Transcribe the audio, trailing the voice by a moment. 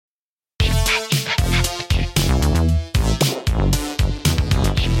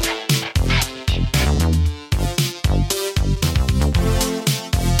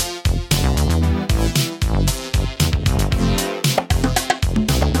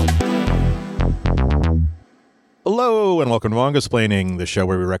Hello, and welcome to Manga-splaining, the show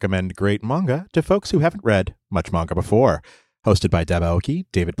where we recommend great manga to folks who haven't read much manga before. Hosted by Deb Aoki,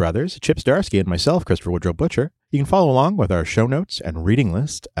 David Brothers, Chip Zdarsky, and myself, Christopher Woodrow Butcher. You can follow along with our show notes and reading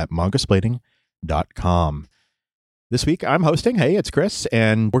list at mangasplaining.com. This week, I'm hosting. Hey, it's Chris,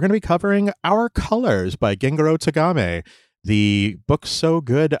 and we're going to be covering Our Colors by Gengaro Tagame. The book's so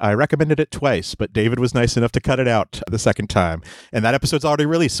good, I recommended it twice, but David was nice enough to cut it out the second time. And that episode's already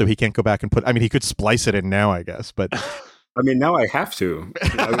released, so he can't go back and he could splice it in now, I guess. But now I have to.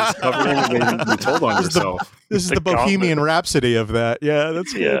 I was covering it and you told on yourself. This is the Bohemian Rhapsody of that. Yeah,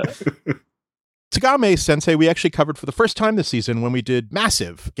 that's good. Yeah. Tagame Sensei, we actually covered for the first time this season when we did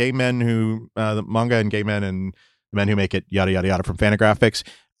Massive, gay men who, the manga and gay men and the men who make it, yada, yada, yada, from Fantagraphics.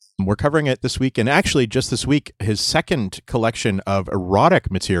 We're covering it this week, and actually just this week, his second collection of erotic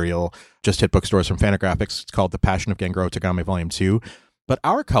material just hit bookstores from Fantagraphics. It's called The Passion of Gengaro Tagame Volume 2. But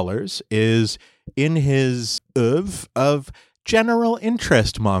Our Colors is in his oeuvre of general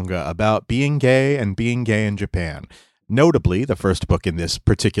interest manga about being gay and being gay in Japan. Notably, the first book in this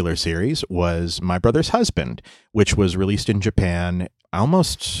particular series was My Brother's Husband, which was released in Japan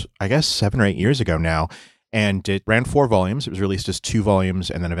almost, 7 or 8 years ago now. And it ran 4 volumes. It was released as 2 volumes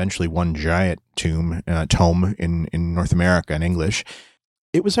and then eventually one giant tome in North America in English.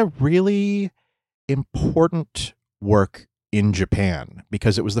 It was a really important work in Japan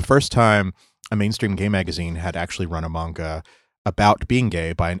because it was the first time a mainstream gay magazine had actually run a manga about being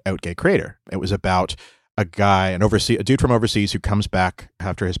gay by an out gay creator. It was about a dude from overseas who comes back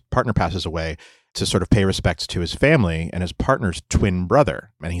after his partner passes away to sort of pay respects to his family and his partner's twin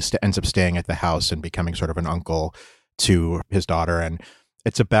brother. And he ends up staying at the house and becoming sort of an uncle to his daughter. And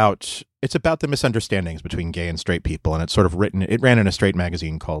it's about the misunderstandings between gay and straight people. And it's sort of it ran in a straight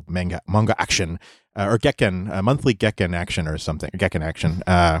magazine called Manga Action, or Gekken, Monthly Gekken Action or something, Gekken Action.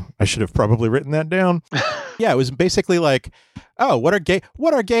 I should have probably written that down. Yeah, it was basically like, oh, what are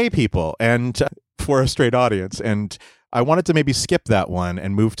gay people? And for a straight audience. And I wanted to maybe skip that one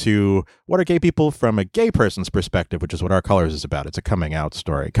and move to what are gay people from a gay person's perspective, which is what Our Colors is about. It's a coming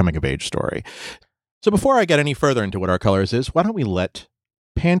of age story. So before I get any further into what Our Colors is, why don't we let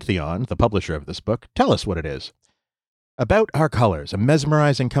Pantheon, the publisher of this book, tell us what it is. About Our Colors, a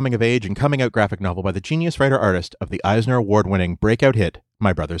mesmerizing coming of age and coming out graphic novel by the genius writer-artist of the Eisner Award-winning breakout hit,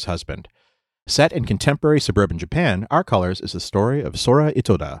 My Brother's Husband. Set in contemporary suburban Japan, Our Colors is the story of Sora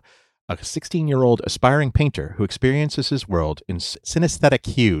Itoda, a 16-year-old aspiring painter who experiences his world in synesthetic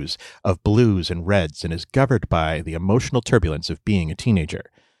hues of blues and reds and is governed by the emotional turbulence of being a teenager.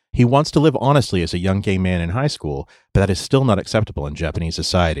 He wants to live honestly as a young gay man in high school, but that is still not acceptable in Japanese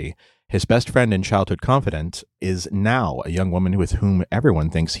society. His best friend and childhood confidant is now a young woman with whom everyone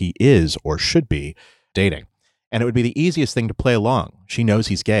thinks he is or should be dating. And it would be the easiest thing to play along. She knows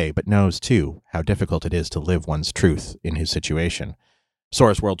he's gay, but knows, too, how difficult it is to live one's truth in his situation.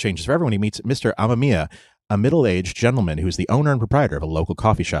 Sora's world changes forever when he meets Mr. Amamiya, a middle-aged gentleman who is the owner and proprietor of a local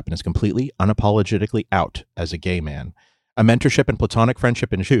coffee shop and is completely unapologetically out as a gay man. A mentorship and platonic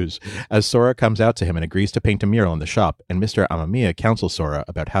friendship ensues as Sora comes out to him and agrees to paint a mural in the shop, and Mr. Amamiya counsels Sora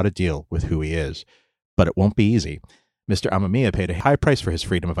about how to deal with who he is. But it won't be easy. Mr. Amamiya paid a high price for his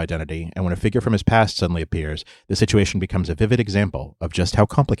freedom of identity, and when a figure from his past suddenly appears, the situation becomes a vivid example of just how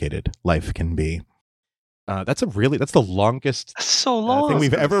complicated life can be. That's the longest thing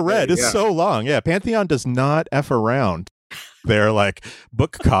we've ever read. It's so long. Yeah, Pantheon does not F around. They're like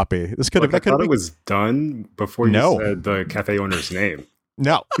book copy. I thought it was done before you said the cafe owner's name.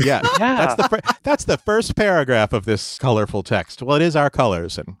 No, yeah. That's the first paragraph of this colorful text. Well, it is Our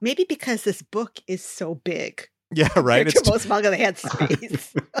Colors. And maybe because this book is so big. Yeah, right. It's most manga they had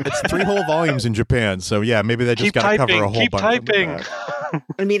space. It's 3 whole volumes in Japan, so yeah, maybe they just got to cover a whole bunch. Keep typing.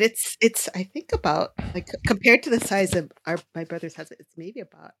 I mean, it's I think about, like, compared to the size of My Brother's Husband, it's maybe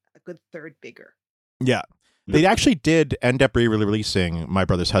about a good third bigger. Yeah. They actually did end up re-releasing My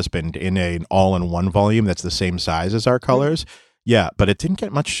Brother's Husband in an all-in-one volume that's the same size as Our Colors. Yeah, but it didn't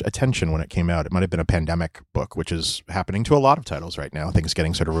get much attention when it came out. It might have been a pandemic book, which is happening to a lot of titles right now. Things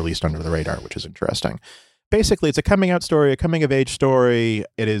getting sort of released under the radar, which is interesting. Basically, it's a coming-out story, a coming-of-age story.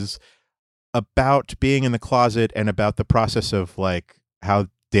 It is about being in the closet and about the process of, like, how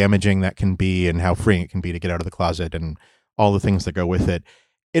damaging that can be and how freeing it can be to get out of the closet and all the things that go with it.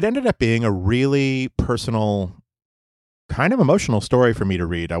 It ended up being a really personal, kind of emotional story for me to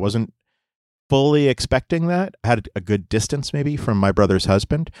read. I wasn't fully expecting that. I had a good distance, maybe, from My Brother's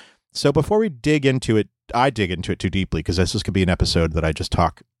Husband. So before we dig into it, I dig into it too deeply, because this could be an episode that I just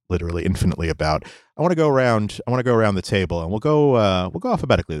talk literally infinitely about. I want to go around the table, and we'll go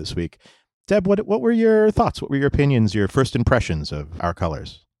alphabetically this week. Deb, what were your thoughts? What were your opinions, your first impressions of Our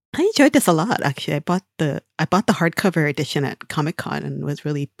Colors? I enjoyed this a lot. Actually, I bought the hardcover edition at Comic-Con and was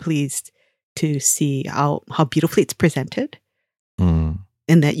really pleased to see how beautifully it's presented, and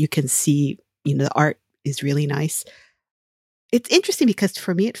that you can see, the art is really nice. It's interesting because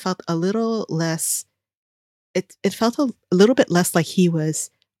for me, it felt a little less. It felt a little bit less like he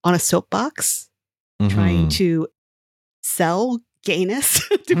was on a soapbox trying to sell gayness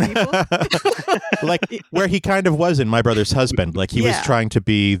to people. Like where he kind of was in My Brother's Husband. Like he was trying to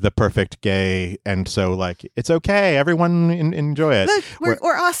be the perfect gay. And so like, it's okay. Everyone enjoy it. Look,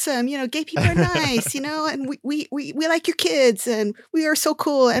 we're awesome. Gay people are nice, and we like your kids and we are so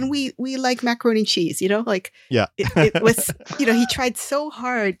cool. And we like macaroni and cheese, like it was, he tried so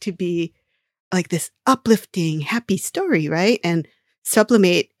hard to be like this uplifting, happy story. Right. And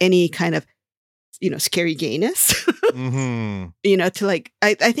sublimate any kind of, scary gayness, to like,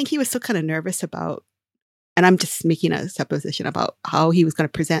 I think he was still kind of nervous about, and I'm just making a supposition about how he was going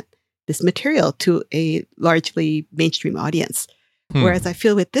to present this material to a largely mainstream audience. Whereas I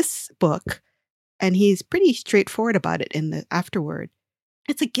feel with this book, and he's pretty straightforward about it in the afterword,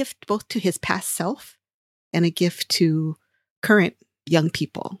 it's a gift both to his past self and a gift to current young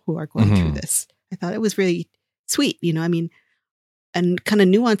people who are going through this. I thought it was really sweet, and kind of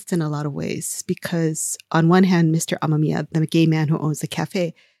nuanced in a lot of ways, because on one hand, Mr. Amamiya, the gay man who owns the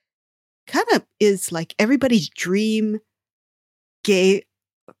cafe, kind of is like everybody's dream gay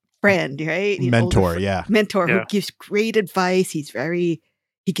friend, right? Mentor, Mentor who gives great advice. He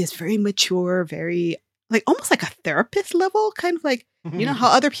gives very mature, very like almost like a therapist level, kind of like, how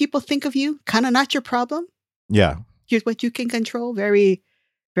other people think of you, kind of not your problem. Yeah. Here's what you can control. Very,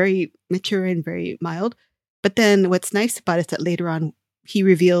 very mature and very mild. But then what's nice about it is that later on, he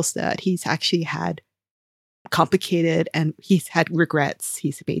reveals that he's actually had complicated and he's had regrets.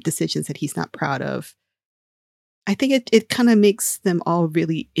 He's made decisions that he's not proud of. I think it kind of makes them all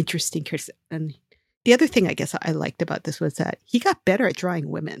really interesting. And the other thing I guess I liked about this was that he got better at drawing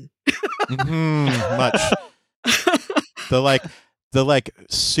women. Much. The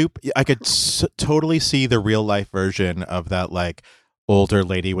soup. I could totally see the real life version of that like older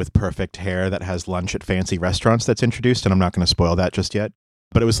lady with perfect hair that has lunch at fancy restaurants that's introduced, and I'm not going to spoil that just yet.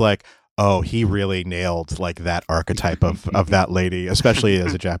 But it was like, oh, he really nailed like that archetype of that lady, especially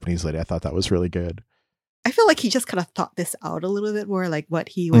as a Japanese lady. I thought that was really good. I feel like he just kind of thought this out a little bit more, like what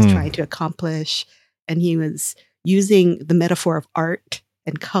he was trying to accomplish, and he was using the metaphor of art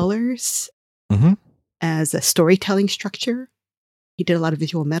and colors as a storytelling structure. He did a lot of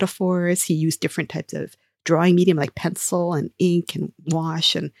visual metaphors. He used different types of drawing medium like pencil and ink and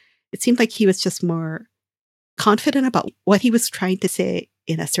wash. And it seemed like he was just more confident about what he was trying to say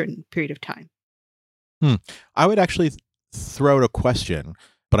in a certain period of time. I would actually throw out a question,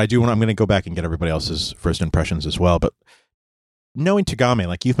 but I'm going to go back and get everybody else's first impressions as well. But knowing Tagame,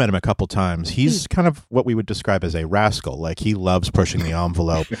 like you've met him a couple times, he's kind of what we would describe as a rascal. Like he loves pushing the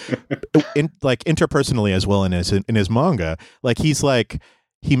envelope, like interpersonally as well in his manga. Like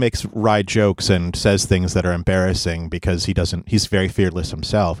he makes wry jokes and says things that are embarrassing because he's very fearless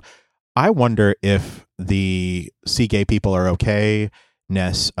himself. I wonder if the See Gay People Are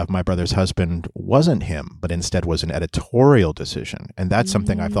Okay-ness of My Brother's Husband wasn't him, but instead was an editorial decision. And that's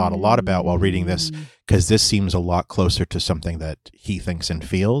something I thought a lot about while reading this, because this seems a lot closer to something that he thinks and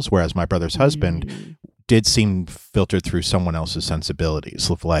feels, whereas My Brother's Husband did seem filtered through someone else's sensibilities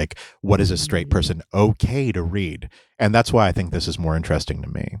of like, what is a straight person okay to read? And that's why I think this is more interesting to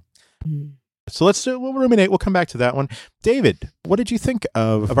me. So we'll ruminate. We'll come back to that one. David, what did you think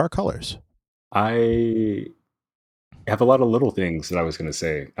of Our Colors? I have a lot of little things that I was going to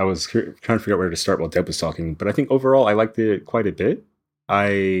say. I was trying to figure out where to start while Deb was talking, but I think overall I liked it quite a bit.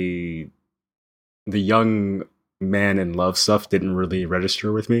 The young man in love stuff didn't really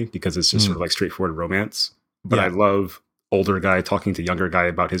register with me because it's just sort of like straightforward romance. But I love older guy talking to younger guy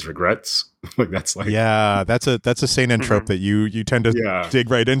about his regrets. Like that's like that's a seinen trope that you tend to dig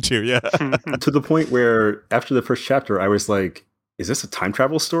right into. Yeah. To the point where after the first chapter, I was like, is this a time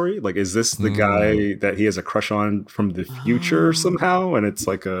travel story? Like, is this the guy that he has a crush on from the future somehow? And it's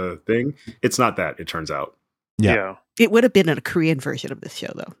like a thing. It's not that, it turns out. Yeah. It would have been a Korean version of this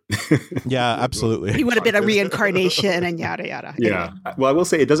show, though. Yeah, absolutely. He would have been a reincarnation and yada, yada. Yeah. Anyway. Well, I will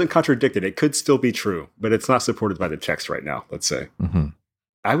say it doesn't contradict it. It could still be true, but it's not supported by the text right now, let's say.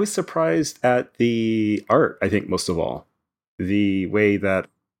 I was surprised at the art, I think, most of all. The way that,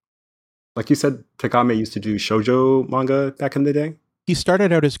 like you said, Takame used to do shoujo manga back in the day. He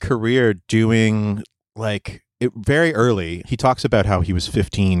started out his career doing very early. He talks about how he was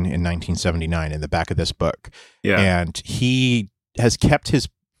 15 in 1979 in the back of this book. Yeah. And he has kept his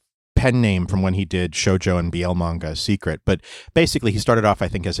pen name from when he did shoujo and BL manga, Secret. But basically, he started off, I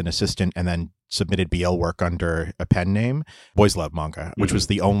think, as an assistant and then submitted BL work under a pen name, Boys Love Manga, which was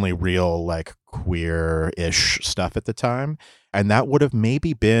the only real like queer-ish stuff at the time. And that would have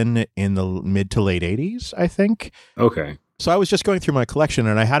maybe been in the mid to late 80s, I think. Okay. So I was just going through my collection,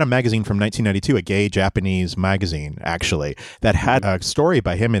 and I had a magazine from 1992, a gay Japanese magazine, actually, that had a story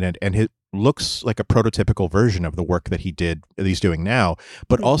by him in it, and it looks like a prototypical version of the work that he's doing now.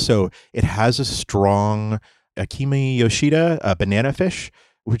 But also, it has a strong Akimi Yoshida, Banana Fish,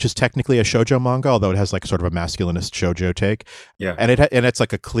 which is technically a shoujo manga, although it has like sort of a masculinist shoujo take. Yeah, and it's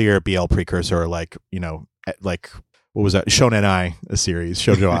like a clear BL precursor, like like what was that, Shonen Ai, a series,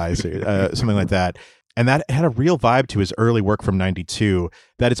 Shoujo Ai, something like that. And that had a real vibe to his early work from 92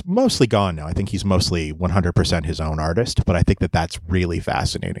 that it's mostly gone now. I think he's mostly 100% his own artist, but I think that that's really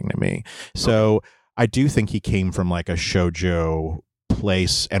fascinating to me. So I do think he came from like a shoujo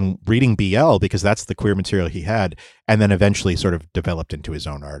place and reading BL because that's the queer material he had, and then eventually sort of developed into his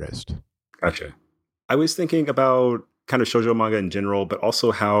own artist. Gotcha. I was thinking about kind of shoujo manga in general, but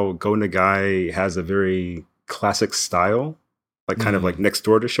also how Go Nagai has a very classic style, like kind of like next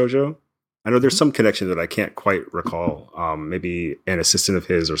door to shoujo. I know there's some connection that I can't quite recall, maybe an assistant of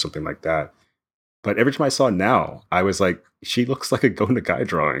his or something like that. But every time I saw Now, I was like, she looks like a Go Nagai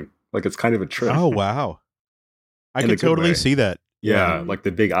drawing. Like it's kind of a trip. Oh, wow. I can totally see that. Yeah, like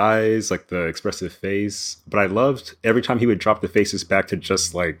the big eyes, like the expressive face. But I loved every time he would drop the faces back to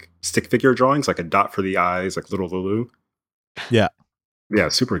just like stick figure drawings, like a dot for the eyes, like Little Lulu. Yeah. Yeah,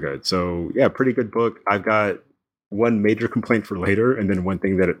 super good. So yeah, pretty good book. I've got one major complaint for later, and then one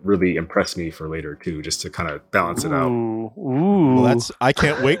thing that really impressed me for later too, just to kind of balance it out. Ooh. Well, I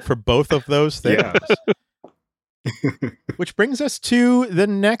can't wait for both of those things. Yeah. Which brings us to the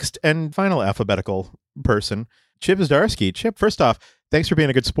next and final alphabetical person, Chip Zdarsky. Chip, first off, thanks for being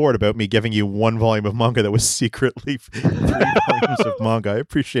a good sport about me giving you one volume of manga that was secretly 3 volumes of manga. I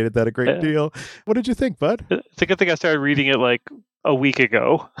appreciated that a great deal. What did you think, bud? It's a good thing I started reading it like a week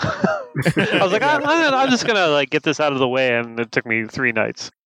ago. I was like, I'm just gonna like get this out of the way, and it took me 3 nights.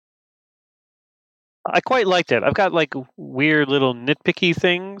 I quite liked it. I've got like weird little nitpicky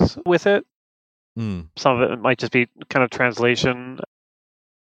things with it. Some of it might just be kind of translation,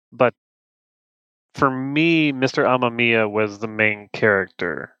 but for me, Mr. Amamiya was the main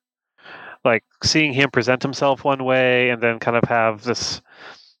character. Like seeing him present himself one way, and then kind of have this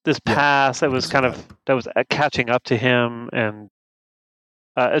past that was catching up to him, and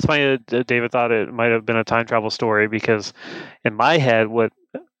it's funny that David thought it might have been a time travel story, because in my head, what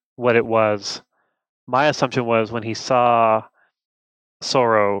it was, my assumption was when he saw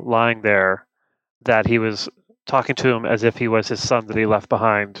Soro lying there, that he was talking to him as if he was his son that he left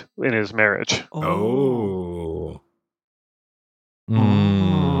behind in his marriage. Oh.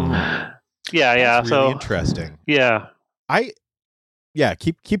 Yeah. That's so really interesting. Yeah.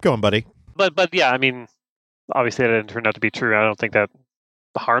 Keep going, buddy. But yeah, I mean, obviously that didn't turn out to be true. I don't think that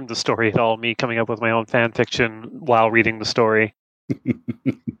harmed the story at all. Me coming up with my own fan fiction while reading the story.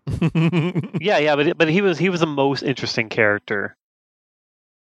 Yeah, but he was the most interesting character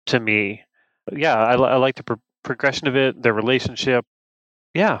to me. Yeah, I like the progression of it, their relationship.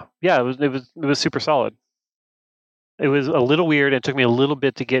 Yeah, it was super solid. It was a little weird. It took me a little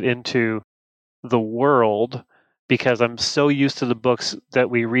bit to get into the world, because I'm so used to the books that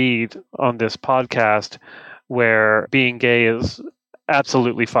we read on this podcast where being gay is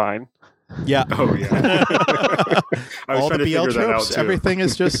absolutely fine. Yeah. Oh yeah. All the BL tropes, everything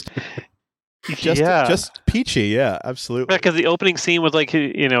is just peachy. Yeah, absolutely. Because the opening scene with like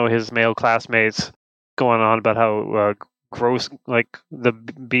his male classmates going on about how gross like the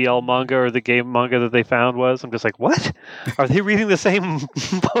BL manga or the gay manga that they found was. I'm just like, what? Are they reading the same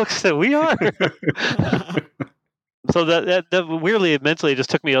books that we are? So that weirdly, mentally, it just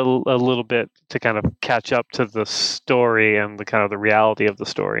took me a little bit to kind of catch up to the story and the kind of the reality of the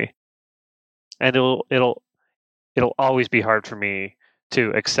story. And it'll always be hard for me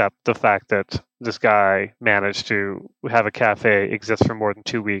to accept the fact that this guy managed to have a cafe exist for more than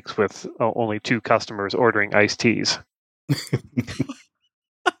 2 weeks with only 2 customers ordering iced teas.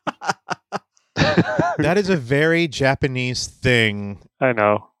 That is a very Japanese thing. I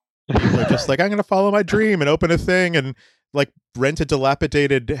know. People are just like, I'm going to follow my dream and open a thing and like rent a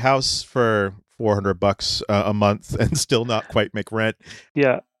dilapidated house for $400 a month and still not quite make rent.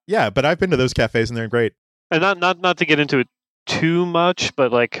 Yeah, but I've been to those cafes and they're great. And not to get into it too much,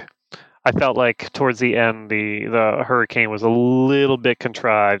 but like I felt like towards the end the hurricane was a little bit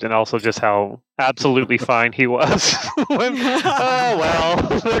contrived, and also just how absolutely fine he was. When, oh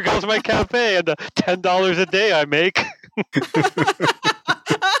well, there goes my cafe and the $10 a day I make.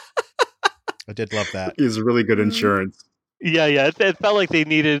 I did love that. He's really good insurance. Yeah. It felt like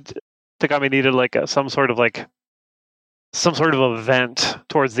Takami needed like some sort of event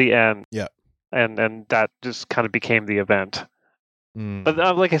towards the end. Yeah. And that just kind of became the event.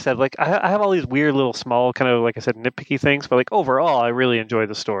 But like I said, like I have all these weird little small kind of, like I said, nitpicky things, but like overall, I really enjoyed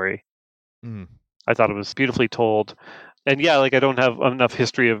the story. I thought it was beautifully told. And yeah, like I don't have enough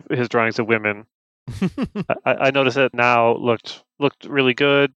history of his drawings of women. I noticed it now looked really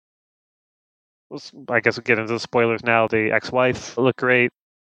good. I guess we'll get into the spoilers now. The ex-wife looked great.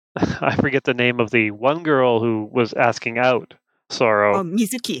 I forget the name of the one girl who was asking out Soro. Oh,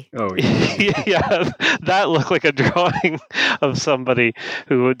 Mizuki. Oh, yeah. Yeah, that looked like a drawing of somebody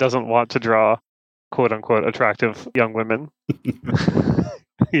who doesn't want to draw quote unquote attractive young women.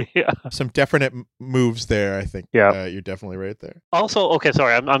 Yeah, some definite moves there. I think. Yeah, you're definitely right there. Also, okay,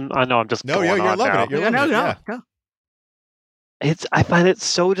 sorry, I know I'm just you're loving now. it. You're loving it. No. I find it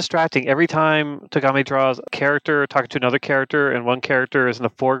so distracting every time Takami draws a character talking to another character, and one character is in the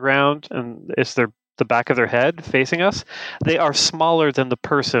foreground, and it's the back of their head facing us. They are smaller than the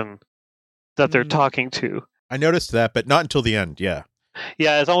person that they're talking to. I noticed that, but not until the end. Yeah,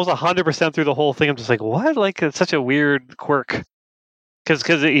 it's almost 100% through the whole thing. I'm just like, what? Like, it's such a weird quirk.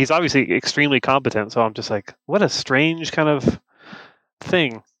 Because he's obviously extremely competent, so I'm just like, what a strange kind of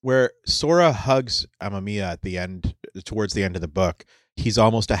thing. Where Sora hugs Amamiya at the end, towards the end of the book, he's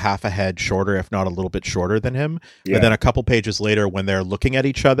almost a half a head shorter, if not a little bit shorter than him. Yeah. But then a couple pages later, when they're looking at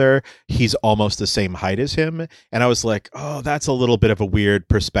each other, he's almost the same height as him. And I was like, oh, that's a little bit of a weird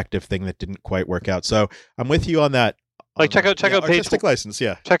perspective thing that didn't quite work out. So I'm with you on that. Like, check out page artistic license.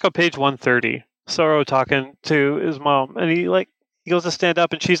 Yeah, check out page 130. Soro talking to his mom, and he goes to stand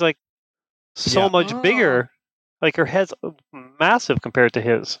up, and she's like so much bigger. Like, her head's massive compared to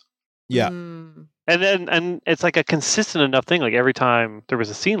his. Yeah. And it's like a consistent enough thing. Like, every time there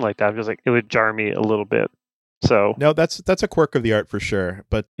was a scene like that, I'm just like, it would jar me a little bit. So no, that's a quirk of the art for sure.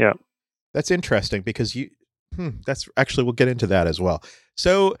 But yeah, that's interesting because that's actually, we'll get into that as well.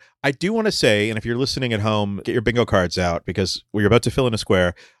 So I do want to say, and if you're listening at home, get your bingo cards out because we're about to fill in a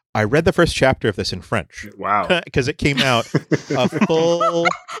square. I read the first chapter of this in French. Wow. Because it came out a full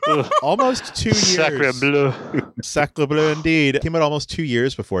almost 2 years. Sacre bleu. Sacre bleu indeed. It came out almost 2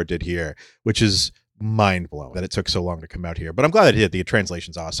 years before it did here, which is mind-blowing that it took so long to come out here. But I'm glad it did. The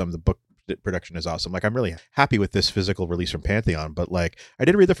translation's awesome. The book production is awesome. Like, I'm really happy with this physical release from Pantheon. But like, I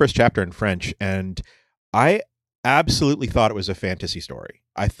did read the first chapter in French, and I absolutely thought it was a fantasy story.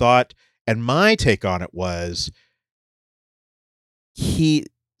 I thought, and my take on it was,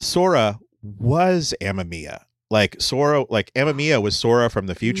 Sora was Amamiya. Amamiya was Sora from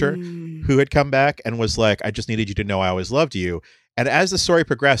the future who had come back and was like, I just needed you to know I always loved you. And as the story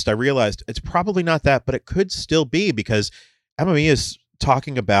progressed, I realized it's probably not that, but it could still be, because Amamiya is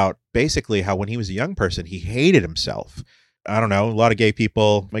talking about basically how when he was a young person, he hated himself. I don't know, a lot of gay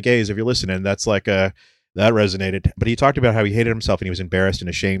people, my gays, if you're listening, that resonated. But he talked about how he hated himself and he was embarrassed and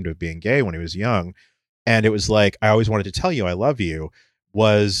ashamed of being gay when he was young. And it was like, I always wanted to tell you I love you.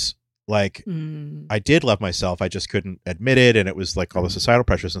 Was like, I did love myself, I just couldn't admit it, and it was like all the societal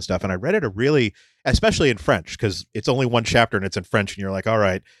pressures and stuff. And I read it especially in French, because it's only one chapter and it's in French, and you're like, all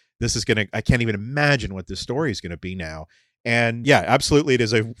right, I can't even imagine what this story is gonna be now. And yeah, absolutely, it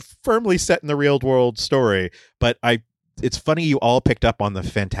is a firmly set in the real world story, but it's funny you all picked up on the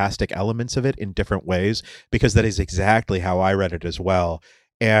fantastic elements of it in different ways, because that is exactly how I read it as well.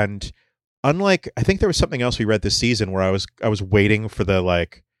 And unlike, I think there was something else we read this season where I was waiting for the,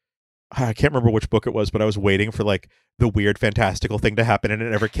 like, I can't remember which book it was, but I was waiting for like the weird fantastical thing to happen, and it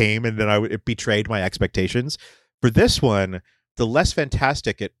never came, and then it betrayed my expectations. For this one, the less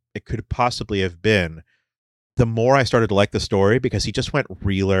fantastic it could possibly have been, the more I started to like the story, because he just went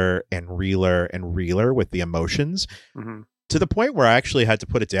realer and realer and realer with the emotions, to the point where I actually had to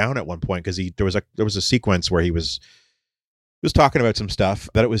put it down at one point, because there was a sequence where he was talking about some stuff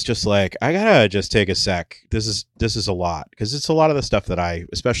that it was just like, I gotta just take a sec. This is a lot, because it's a lot of the stuff that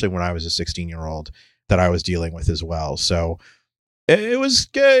especially when I was a 16-year-old, that I was dealing with as well. So it was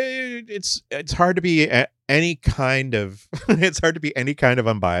good. It's hard to be any kind of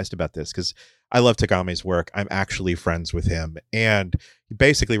unbiased about this, because I love Takami's work. I'm actually friends with him, and he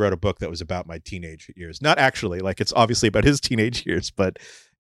basically wrote a book that was about my teenage years. Not actually, like, it's obviously about his teenage years, but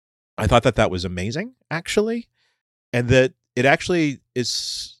I thought that was amazing, actually, and that it actually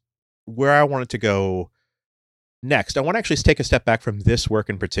is where I wanted to go next. I want to actually take a step back from this work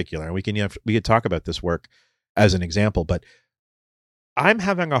in particular, and we could talk about this work as an example, but I'm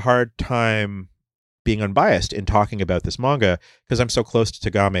having a hard time being unbiased in talking about this manga because I'm so close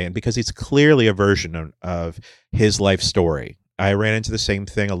to Tagame, and because it's clearly a version of his life story. I ran into the same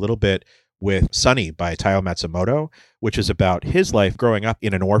thing a little bit with Sunny by Taiyo Matsumoto, which is about his life growing up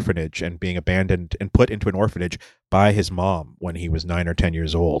in an orphanage and being abandoned and put into an orphanage by his mom when he was 9 or 10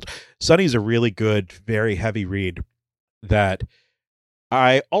 years old. Sunny's a really good, very heavy read that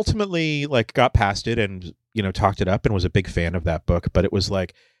I ultimately got past it and, talked it up and was a big fan of that book. But it was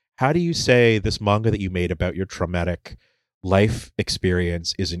like, how do you say this manga that you made about your traumatic life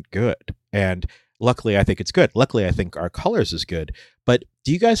experience isn't good? And luckily, I think it's good. Luckily, I think Our Colors is good. But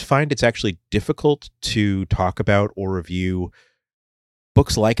do you guys find it's actually difficult to talk about or review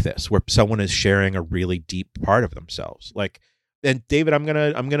books like this, where someone is sharing a really deep part of themselves? And David, I'm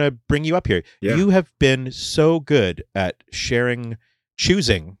gonna bring you up here. Yeah. You have been so good at choosing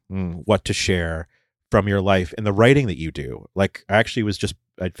what to share from your life and the writing that you do.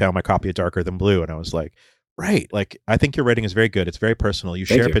 I found my copy of Darker Than Blue, and I was like, right. I think your writing is very good. It's very personal. You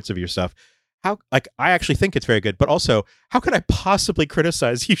share bits of your stuff. I actually think it's very good, but also, how could I possibly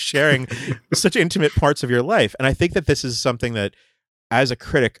criticize you sharing such intimate parts of your life? And I think that this is something that, as a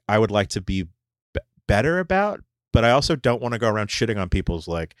critic, I would like to be better about, but I also don't want to go around shitting on people's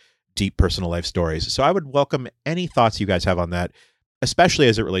deep personal life stories. So I would welcome any thoughts you guys have on that, especially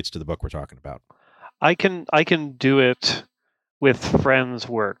as it relates to the book we're talking about. I can do it with friends'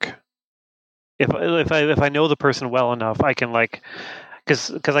 work. If I know the person well enough, I can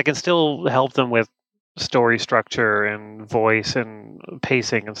because I can still help them with story structure and voice and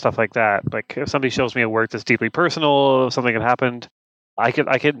pacing and stuff like that. If somebody shows me a work that's deeply personal, something that happened, I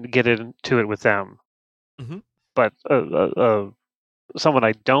can get into it with them. Mm-hmm. But someone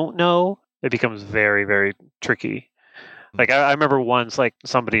I don't know, it becomes very, very tricky. I remember once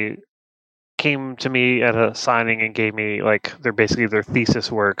somebody came to me at a signing and gave me their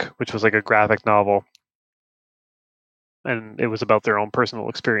thesis work, which was a graphic novel. And it was about their own personal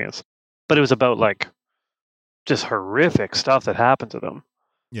experience, but it was about just horrific stuff that happened to them.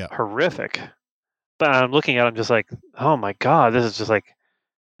 Yeah, horrific. But I'm looking at them just oh my God, this is just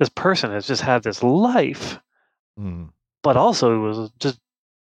this person has just had this life, but also it was just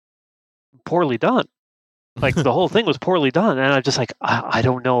poorly done. The whole thing was poorly done, and I'm just I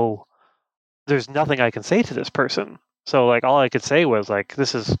don't know. There's nothing I can say to this person. So all I could say was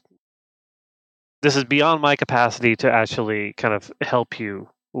this is beyond my capacity to actually kind of help you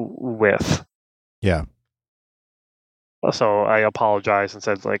with. Yeah. So I apologized and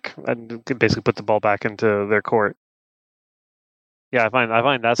said I basically put the ball back into their court. Yeah, I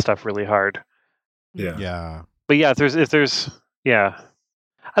find that stuff really hard. Yeah. Yeah. But yeah, if there's yeah.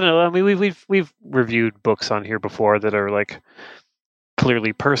 I don't know. I mean, we've reviewed books on here before that are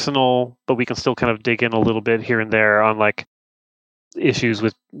clearly personal, but we can still kind of dig in a little bit here and there on issues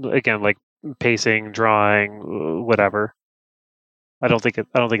with, again, pacing, drawing, whatever. I don't think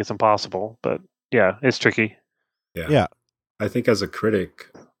it's impossible, but yeah, it's tricky. Yeah. I think as a critic,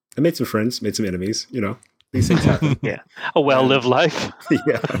 I made some friends, made some enemies. These things happen. Yeah, a well-lived life.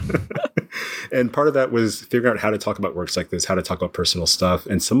 Yeah. And part of that was figuring out how to talk about works like this, how to talk about personal stuff,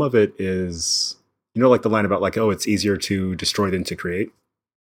 and some of it is, the line about oh, it's easier to destroy than to create.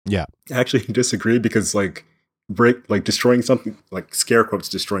 Yeah. I actually disagree because destroying something, scare quotes,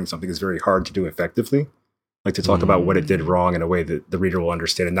 destroying something is very hard to do effectively. To talk about what it did wrong in a way that the reader will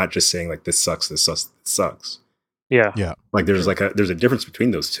understand, and not just saying this sucks, this sucks. Yeah. Yeah. There's there's a difference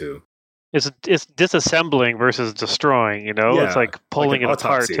between those two. It's disassembling versus destroying, Yeah, it's pulling it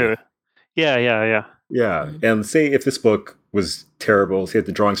apart to. Yeah. Yeah. And say if this book was terrible, say if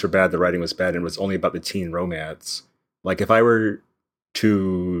the drawings were bad, the writing was bad, and it was only about the teen romance. If I were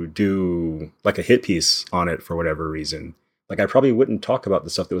to do a hit piece on it for whatever reason, I probably wouldn't talk about the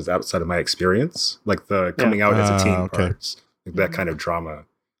stuff that was outside of my experience, the coming out as a teen parts, that kind of drama.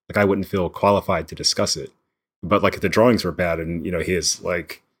 I wouldn't feel qualified to discuss it. But if the drawings were bad and his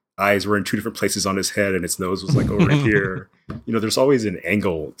eyes were in two different places on his head and his nose was over here, there's always an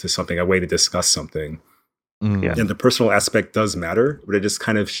angle to something, a way to discuss something. Yeah. And the personal aspect does matter, but it just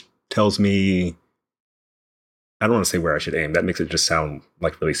kind of tells me, I don't want to say where I should aim. That makes it just sound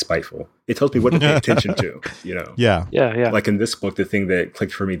really spiteful. It tells me what to pay attention to, Yeah. Yeah. In this book, the thing that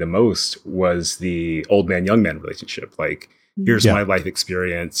clicked for me the most was the old man, young man relationship. Here's my life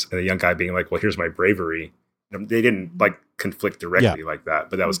experience, and the young guy being well, here's my bravery. And they didn't conflict directly like that,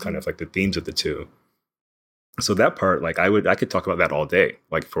 but that was kind of the themes of the two. So that part, I could talk about that all day,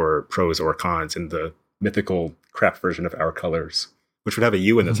 for pros or cons in the mythical crap version of Our Colors, which would have a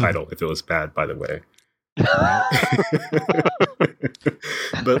U in the title if it was bad, by the way.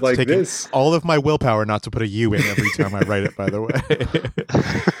 But it's this, all of my willpower not to put a U in every time I write it, by the way.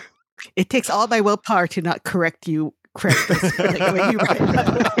 It takes all my willpower to not correct you correct this when you write.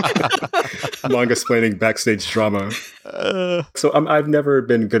 Manga explaining backstage drama. So I've never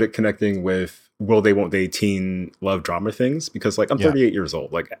been good at connecting with will they, won't they teen love drama things because like I'm 38 years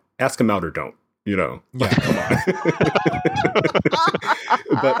old. Like ask them out or don't, you know? Like, come on.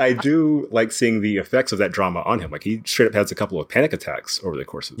 But I do like seeing the effects of that drama on him. Like he straight up has a couple of panic attacks over the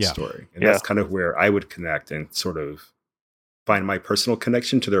course of the story. And that's kind of where I would connect and sort of find my personal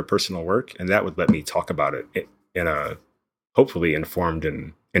connection to their personal work. And that would let me talk about it in a hopefully informed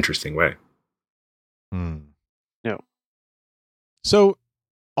and interesting way. Yeah. So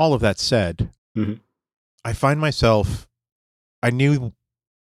all of that said, I find myself, I knew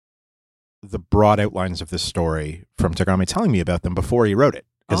the broad outlines of this story from Tagame telling me about them before he wrote it,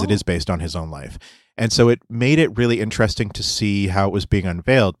 because it is based on his own life. And so it made it really interesting to see how it was being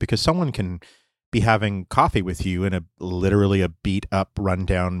unveiled, because someone can be having coffee with you in literally a beat up,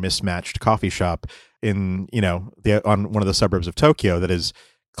 rundown, mismatched coffee shop in, on one of the suburbs of Tokyo that is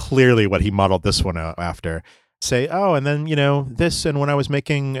clearly what he modeled this one after. Say, and then, this, and when I was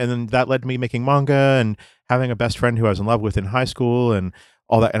making, and then that led to me making manga and having a best friend who I was in love with in high school and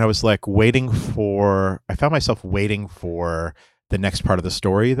all that. And I was like I found myself waiting for the next part of the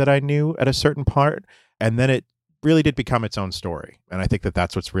story that I knew at a certain part. And then it really did become its own story. And I think that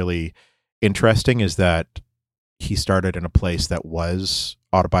that's what's really interesting, is that he started in a place that was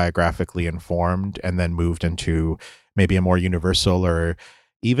autobiographically informed and then moved into maybe a more universal or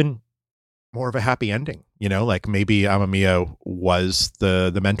even more of a happy ending. Like maybe Amamiya was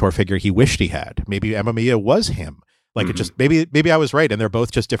the mentor figure he wished he had. Maybe Amamiya was him. Like it just, maybe I was right. And they're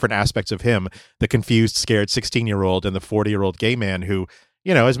both just different aspects of him, the confused, scared 16-year-old and the 40-year-old gay man who,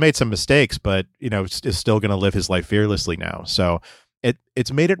 has made some mistakes, but, is still going to live his life fearlessly now. So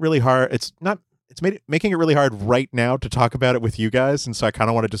it's made it really hard. Making it really hard right now to talk about it with you guys. And so I kind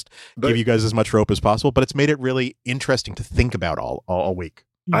of want to just give you guys as much rope as possible, but it's made it really interesting to think about all week.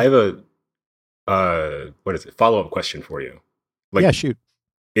 I have a follow-up question for you. Shoot.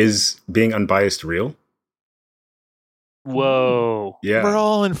 Is being unbiased real? Whoa. Yeah. We're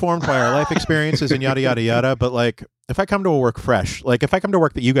all informed by our life experiences and yada, yada, yada. But like, if I come to a work fresh, like if I come to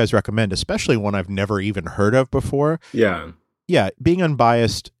work that you guys recommend, especially one I've never even heard of before. Yeah. Yeah. Being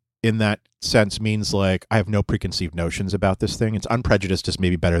unbiased in that sense means like, I have no preconceived notions about this thing. It's unprejudiced is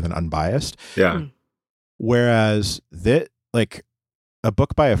maybe better than unbiased. Yeah. Whereas like a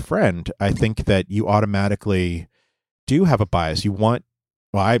book by a friend, I think that you automatically do have a bias. You want,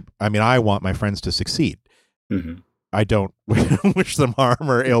 I want my friends to succeed. I don't wish them harm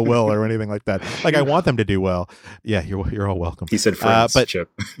or ill will or anything like that. Like I want them to do well. Yeah, you're all welcome. He said friends, Chip.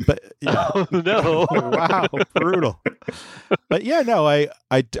 But yeah. Oh no! Wow, brutal. But yeah, no,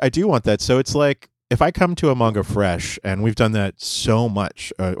 I do want that. So it's like if I come to a manga fresh, and we've done that so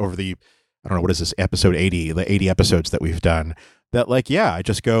much over the, I don't know, what is this, episode 80, the 80 episodes that we've done. That like, yeah, I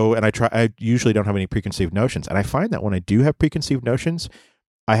just go and I usually don't have any preconceived notions. And I find that when I do have preconceived notions,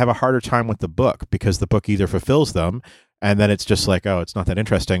 I have a harder time with the book because the book either fulfills them and then it's just like, it's not that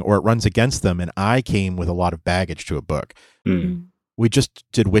interesting, or it runs against them. And I came with a lot of baggage to a book. We just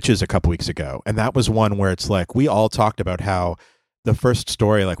did Witches a couple weeks ago. And that was one where it's like, we all talked about how the first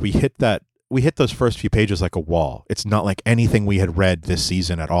story, like we hit those first few pages like a wall. It's not like anything we had read this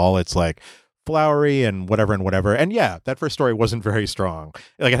season at all. It's like flowery and whatever and whatever. And yeah, that first story wasn't very strong.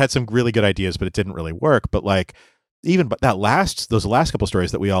 Like it had some really good ideas, but it didn't really work. But like, those last couple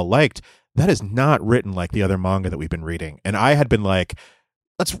stories that we all liked, that is not written like the other manga that we've been reading. And I had been like,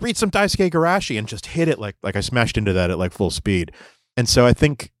 let's read some Daisuke Igarashi, and just hit it like I smashed into that at like full speed. And so I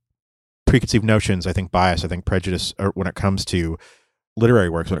think preconceived notions, I think bias, I think prejudice, or when it comes to literary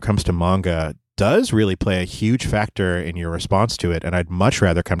works, when it comes to manga, does really play a huge factor in your response to it. And I'd much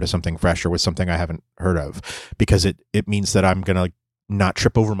rather come to something fresher with something I haven't heard of, because it means that I'm going to not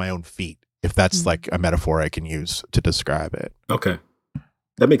trip over my own feet, if that's like a metaphor I can use to describe it. Okay.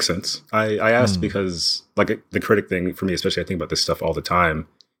 That makes sense. I asked because like the critic thing for me, especially, I think about this stuff all the time.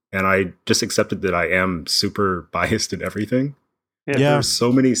 And I just accepted that I am super biased in everything. Yeah. There's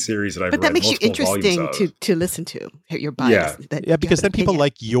so many series that I've read. But that makes you interesting to listen to, your bias. Yeah, because then people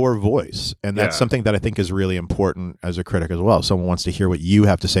like your voice. And that's something that I think is really important as a critic as well. Someone wants to hear what you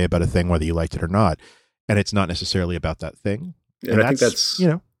have to say about a thing, whether you liked it or not. And it's not necessarily about that thing. And I think that's,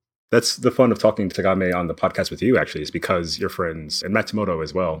 that's the fun of talking to Tagame on the podcast with you, actually, is because you're friends, and Matsumoto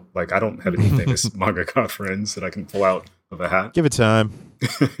as well. Like, I don't have any famous mangaka friends that I can pull out of a hat. Give it time.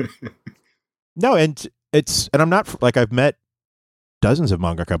 No, and I'm not, like, I've met dozens of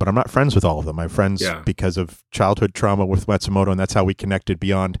mangaka, but I'm not friends with all of them. I'm friends because of childhood trauma with Matsumoto, and that's how we connected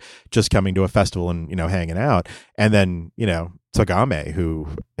beyond just coming to a festival and, hanging out. And then, Tagame, who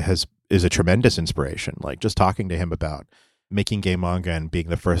is a tremendous inspiration. Like just talking to him about making gay manga and being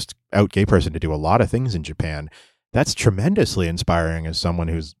the first out gay person to do a lot of things in Japan, that's tremendously inspiring as someone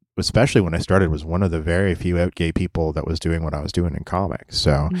who's, especially when I started, was one of the very few out gay people that was doing what I was doing in comics.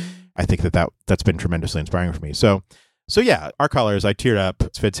 So I think that's been tremendously inspiring for me. So yeah, Art Colors, I teared up.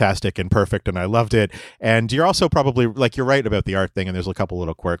 It's fantastic and perfect, and I loved it. And you're also probably, like, you're right about the art thing, and there's a couple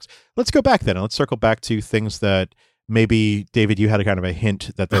little quirks. Let's go back then, and let's circle back to things that maybe, David, you had a kind of a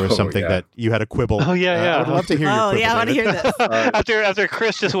hint that there was something that you had a quibble. Oh, yeah. I would love to hear your quibble. Oh, yeah, I want to hear this. After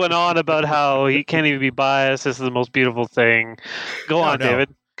Chris just went on about how he can't even be biased, this is the most beautiful thing. Go on,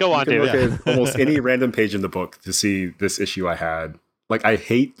 David. Go on, David. Look at almost any random page in the book to see this issue I had. Like, I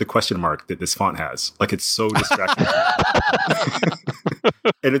hate the question mark that this font has. Like, it's so distracting.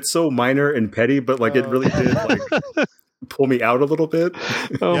 And it's so minor and petty, but, like, it really did, like, pull me out a little bit.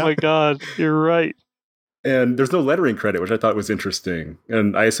 Oh, my God. You're right. And there's no lettering credit, which I thought was interesting.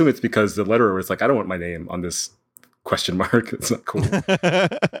 And I assume it's because the letterer was like, I don't want my name on this question mark. It's not cool.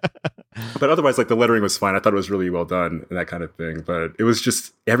 But otherwise, like, the lettering was fine. I thought it was really well done and that kind of thing. But it was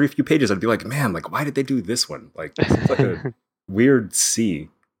just every few pages, I'd be like, man, like, why did they do this one? Like, it's like a weird C.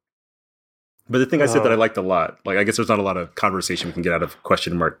 But the thing I said that I liked a lot, like, I guess there's not a lot of conversation we can get out of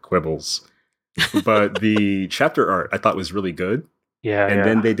question mark quibbles. But the chapter art I thought was really good. Yeah. And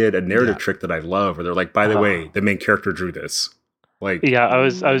then they did a narrative trick that I love, where they're like, by the way, the main character drew this. Like, yeah, I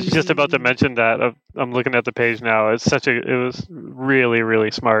was just about to mention that. I'm looking at the page now. It was really,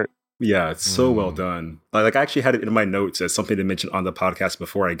 really smart. Yeah, it's so well done. Like, I actually had it in my notes as something to mention on the podcast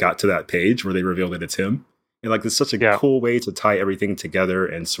before I got to that page where they revealed that it's him. And, like, it's such a cool way to tie everything together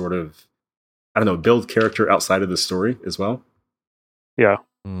and sort of, I don't know, build character outside of the story as well. Yeah.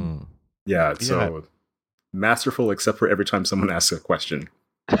 Yeah, it's so masterful, except for every time someone asks a question.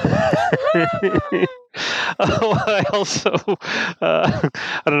 I also I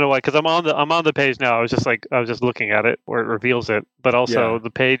don't know why, because I'm on the page now. I was just looking at it where it reveals it, but also the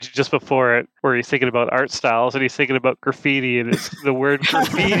page just before it where he's thinking about art styles and he's thinking about graffiti, and it's the word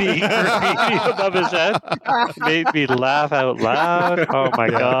graffiti above his head. It made me laugh out loud. Oh my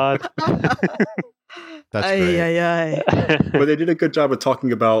God. That's great. But they did a good job of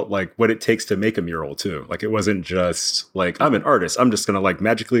talking about, like, what it takes to make a mural too. Like, it wasn't just like, I'm an artist, I'm just gonna, like,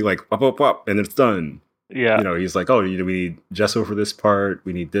 magically, like, wop, wop, wop, and it's done. Yeah. You know, he's like, oh, we need gesso for this part,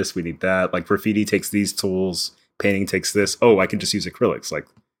 we need this, we need that. Like, graffiti takes these tools, painting takes this. Oh, I can just use acrylics. Like,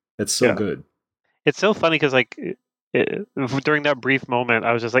 it's so good. It's so funny because, like, during that brief moment,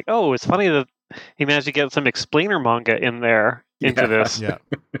 I was just like, oh, it's funny that he managed to get some explainer manga in there into this. Yeah.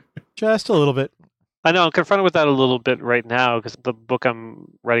 Just a little bit. I know, I'm confronted with that a little bit right now because the book I'm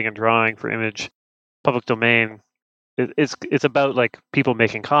writing and drawing for Image, Public Domain, it's about, like, people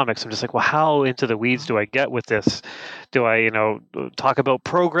making comics. I'm just like, well, how into the weeds do I get with this? Do I, talk about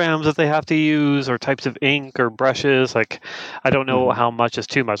programs that they have to use or types of ink or brushes? Like, I don't know how much is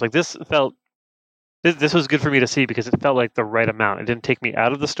too much. Like, this was good for me to see because it felt like the right amount. It didn't take me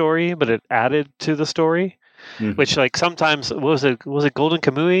out of the story, but it added to the story, which, like, sometimes, was it Golden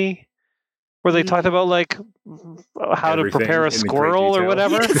Kamuy? Where they talked about, like, how to prepare a squirrel or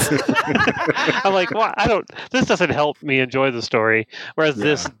whatever. I'm like, well, this doesn't help me enjoy the story. Whereas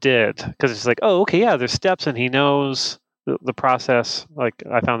this did. Because it's like, oh, okay, yeah, there's steps and he knows the process. Like,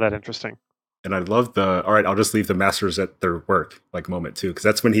 I found that interesting. And I love all right, I'll just leave the masters at their work, like, moment too. Because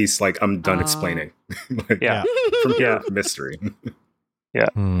that's when he's like, I'm done explaining. Like, from mystery. Yeah.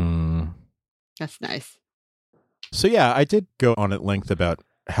 That's nice. So yeah, I did go on at length about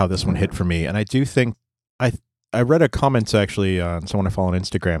how this one hit for me, and I do think I read a comment actually on someone I follow on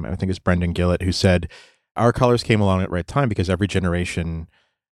Instagram. I think it's Brendan Gillett, who said Our Colors came along at the right time because every generation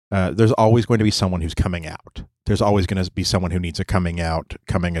there's always going to be someone who's coming out. There's always going to be someone who needs a coming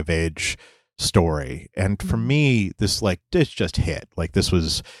of age story. And for me, this just hit. Like, this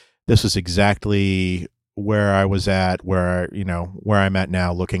was exactly where I was at, where I'm at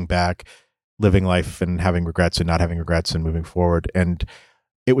now, looking back, living life and having regrets and not having regrets and moving forward. And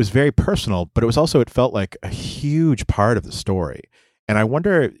it was very personal, but it felt like a huge part of the story. And I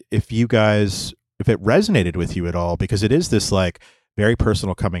wonder if it resonated with you at all, because it is this, like, very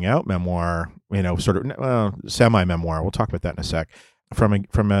personal coming out memoir, sort of semi-memoir. We'll talk about that in a sec. From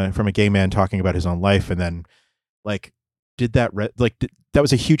a gay man talking about his own life, and then, like, that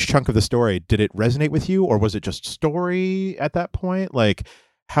was a huge chunk of the story. Did it resonate with you, or was it just story at that point? Like,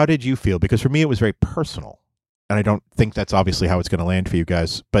 how did you feel? Because for me, it was very personal. And I don't think that's obviously how it's going to land for you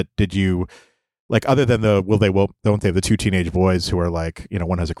guys. But did you, like, other than the don't they have the two teenage boys who are like,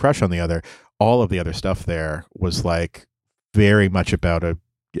 one has a crush on the other, all of the other stuff there was, like, very much about a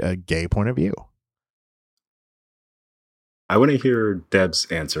gay point of view. I want to hear Deb's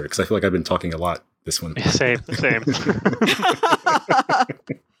answer because I feel like I've been talking a lot this one. Same.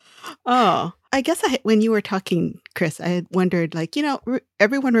 Oh, I guess when you were talking, Chris, I had wondered, like,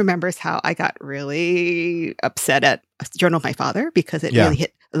 everyone remembers how I got really upset at Journal of My Father because it really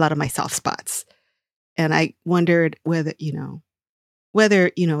hit a lot of my soft spots. And I wondered whether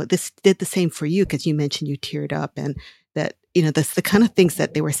this did the same for you, because you mentioned you teared up, and that, that's the kind of things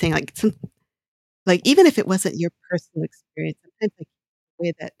that they were saying, like even if it wasn't your personal experience, sometimes like the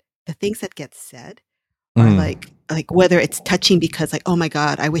way that the things that get said are like whether it's touching because like, oh my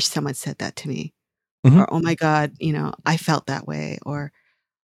God, I wish someone said that to me, or oh my God, I felt that way, or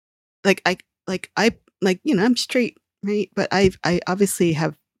I'm straight, right? But I obviously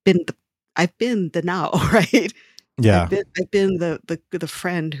have been I've been the now, right? Yeah. I've been the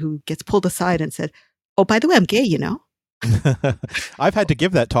friend who gets pulled aside and said, "Oh, by the way, I'm gay," I've had to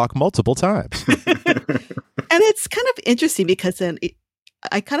give that talk multiple times. And it's kind of interesting because then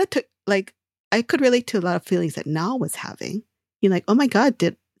I kind of took, like, I could relate to a lot of feelings that Nal was having. You're like, oh my God,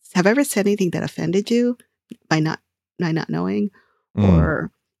 have I ever said anything that offended you by not knowing?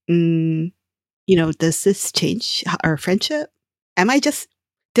 Or, does this change our friendship?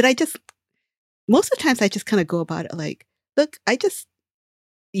 Most of the times I just kind of go about it like, look,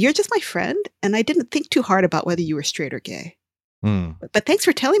 you're just my friend, and I didn't think too hard about whether you were straight or gay. But thanks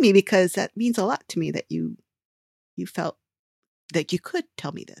for telling me, because that means a lot to me that you felt that you could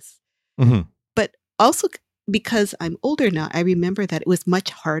tell me this. But also because I'm older now, I remember that it was much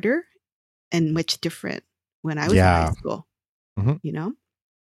harder and much different when I was in high school. I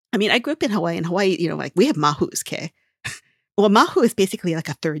memean, I grew up in Hawaii, and Hawaii, like we have mahus, okay? Well, mahu is basically like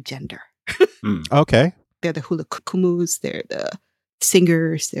a third gender. Okay. They're the hula kumus, they're the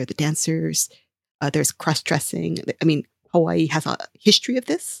singers, they're the dancers. There's cross-dressing. I mean, Hawaii has a history of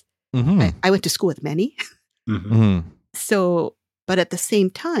this. I went to school with many. So, but at the same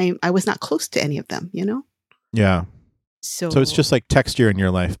time, I was not close to any of them, Yeah. So it's just like texture in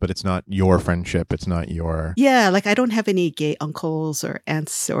your life, but it's not your friendship. It's not your... Yeah, like I don't have any gay uncles or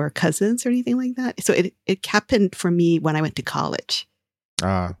aunts or cousins or anything like that. So it happened for me when I went to college.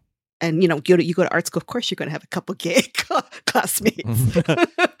 And, you go to art school, of course, you're going to have a couple gay classmates.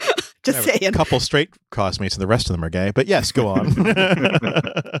 Just saying. A couple straight classmates and the rest of them are gay. But yes, go on.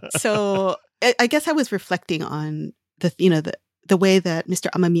 So I guess I was reflecting on the way that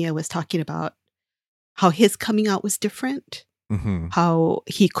Mr. Amamiya was talking about how his coming out was different, how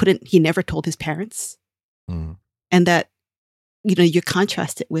he never told his parents. And that, you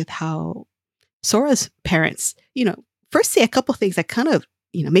contrast it with how Sora's parents, first say a couple things that kind of,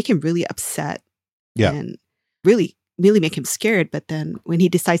 make him really upset and really, really make him scared. But then when he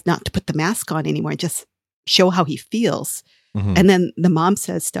decides not to put the mask on anymore and just show how he feels. And then the mom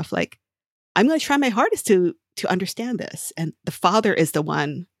says stuff like, I'm going to try my hardest to understand this. And the father is the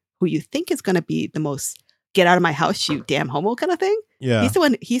one who you think is going to be the most get out of my house, you damn homo kind of thing. Yeah. He's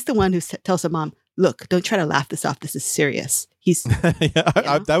the one who tells the mom, look, don't try to laugh this off. This is serious.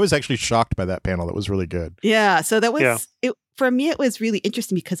 I was actually shocked by that panel. That was really good. Yeah. So that was, for me, it was really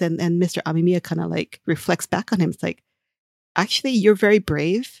interesting because then Mr. Amamiya kind of like reflects back on him. It's like, actually, you're very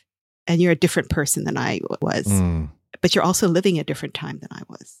brave and you're a different person than I was, but you're also living a different time than I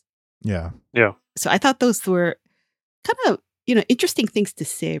was. Yeah. Yeah. So I thought those were kind of, interesting things to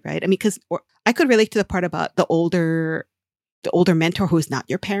say, right? I mean, because I could relate to the part about the older mentor who's not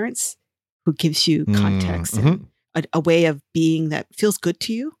your parents, who gives you context and a way of being that feels good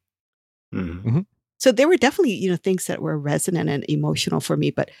to you. So there were definitely, things that were resonant and emotional for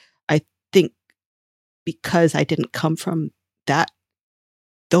me. But I think because I didn't come from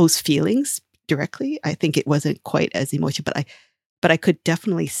those feelings directly, I think it wasn't quite as emotional. But I could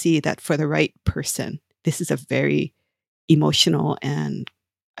definitely see that for the right person, this is a very emotional and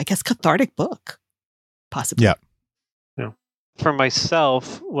I guess cathartic book, possibly. Yeah. For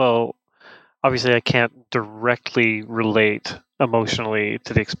myself, well, obviously I can't directly relate emotionally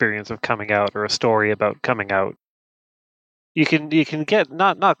to the experience of coming out or a story about coming out. You can get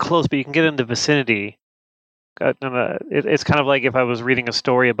not close, but you can get in the vicinity. It's kind of like if I was reading a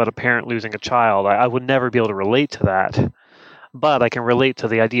story about a parent losing a child, I would never be able to relate to that. But I can relate to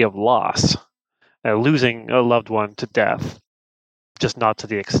the idea of loss, losing a loved one to death, just not to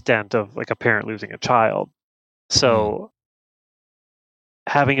the extent of like a parent losing a child. So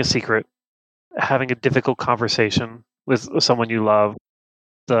having a secret, having a difficult conversation with someone you love,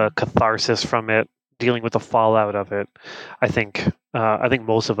 the catharsis from it, dealing with the fallout of it, I think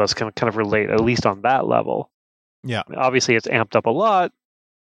most of us can kind of relate, at least on that level. Yeah. Obviously, it's amped up a lot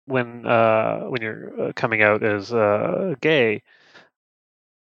when you're coming out as gay.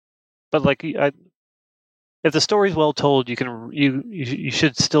 But like if the story's well told, you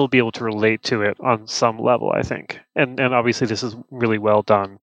should still be able to relate to it on some level, I think. And obviously this is really well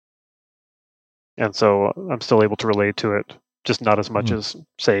done. And so I'm still able to relate to it, just not as much as,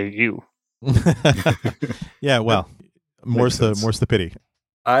 say, you. Yeah, well, more's the pity.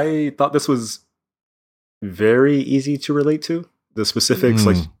 I thought this was very easy to relate to. The specifics,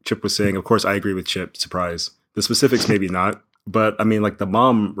 like Chip was saying, of course, I agree with Chip, surprise. The specifics, maybe not. But I mean, like the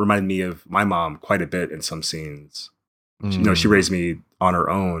mom reminded me of my mom quite a bit in some scenes. She raised me on her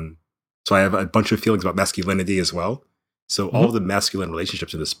own. So I have a bunch of feelings about masculinity as well. So all of the masculine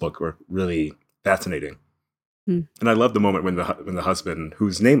relationships in this book were really fascinating. And I love the moment when the husband,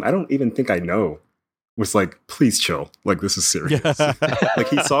 whose name I don't even think I know, was like, please chill. Like, this is serious. Like,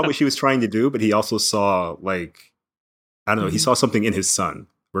 he saw what she was trying to do, but he also saw, like, I don't know, he saw something in his son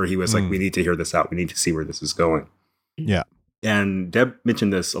where he was like, we need to hear this out. We need to see where this is going. Yeah. And Deb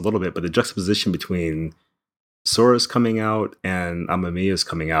mentioned this a little bit, but the juxtaposition between Sora's coming out and Amamiya's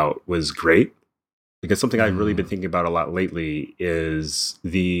coming out was great. Because something I've really been thinking about a lot lately is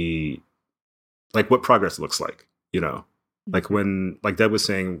what progress looks like, like when, like Deb was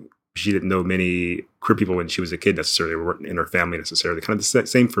saying, she didn't know many queer people when she was a kid necessarily, or weren't in her family necessarily. Kind of the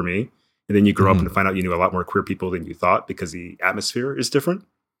same for me. And then you grow up and find out you knew a lot more queer people than you thought because the atmosphere is different.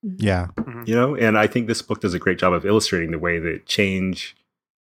 Yeah. And I think this book does a great job of illustrating the way that change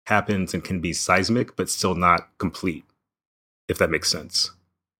happens and can be seismic, but still not complete, if that makes sense.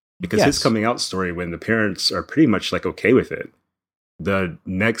 Because his coming out story, when the parents are pretty much like okay with it, the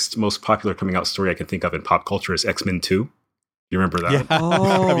next most popular coming out story I can think of in pop culture is X-Men 2. You remember that? Yeah.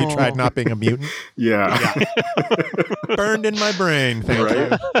 Oh. Have you tried not being a mutant? Yeah. Burned in my brain.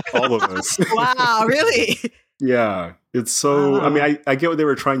 Right? All of us. Wow, really? Yeah. It's so, I mean, I get what they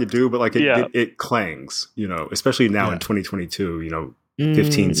were trying to do, but like it clangs, especially now in 2022,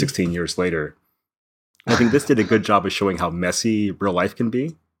 15, 16 years later. I think this did a good job of showing how messy real life can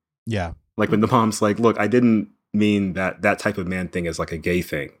be. Yeah. Like when the mom's like, look, I didn't mean that type of man thing is like a gay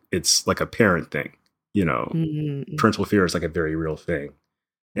thing. It's like a parent thing, Parental fear is like a very real thing.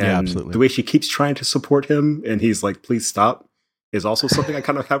 And absolutely. The way she keeps trying to support him and he's like, please stop, is also something I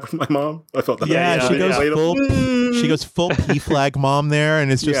kind of have with my mom. I felt that. She goes full P flag mom there, and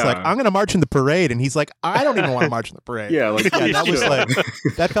it's just like, I'm going to march in the parade, and he's like, I don't even want to march in the parade. That was like,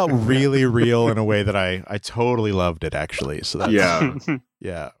 that felt really real in a way that I totally loved it, actually. So that's,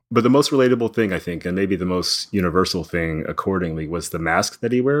 yeah. But the most relatable thing, I think, and maybe the most universal thing accordingly, was the mask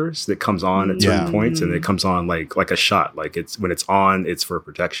that he wears that comes on at certain points, and it comes on like a shot. Like it's when it's on, it's for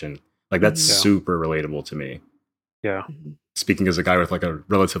protection. Like that's super relatable to me. Yeah. Speaking as a guy with like a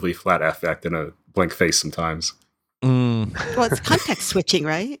relatively flat affect and a blank face sometimes. Well, it's context switching,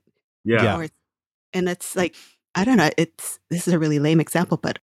 right? Yeah. And it's like, I don't know, this is a really lame example,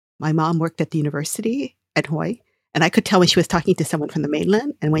 but my mom worked at the university at Hawaii, and I could tell when she was talking to someone from the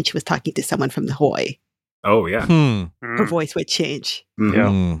mainland and when she was talking to someone from the Hawaii. Oh, yeah. Her voice would change.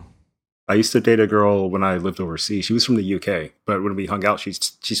 Yeah. I used to date a girl when I lived overseas. She was from the UK, but when we hung out, she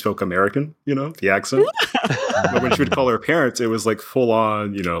spoke American, the accent. But when she would call her parents, it was like full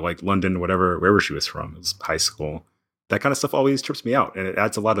on, like London, wherever she was from. It was high school. That kind of stuff always trips me out, and it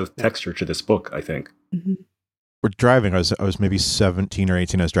adds a lot of texture to this book, I think. We're driving. I was maybe 17 or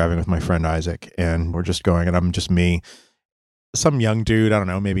 18. I was driving with my friend Isaac, and we're just going, and I'm just me. Some young dude, I don't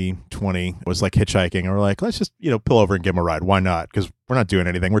know, maybe 20, was like hitchhiking, and we're like, let's just, pull over and give him a ride. Why not? Because we're not doing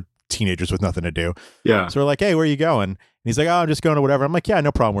anything. We're teenagers with nothing to do. Yeah. So we're like, hey, where are you going? And he's like, oh, I'm just going to whatever. I'm like, yeah,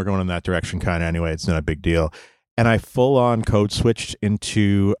 no problem. We're going in that direction kind of anyway. It's not a big deal. And I full on code switched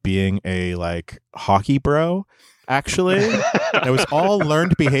into being a like hockey bro, actually. It was all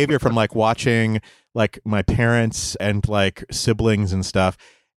learned behavior from like watching like my parents and like siblings and stuff.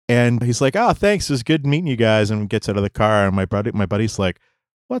 And he's like, oh, thanks. It was good meeting you guys. And gets out of the car. And my buddy's like,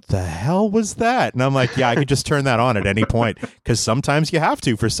 what the hell was that? And I'm like, yeah, I could just turn that on at any point because sometimes you have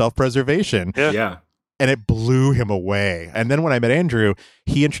to for self-preservation. Yeah. And it blew him away. And then when I met Andrew,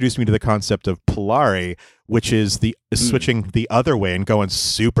 he introduced me to the concept of Polari, which is the switching the other way and going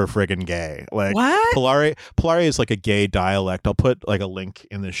super friggin' gay. Like what? Polari is like a gay dialect. I'll put like a link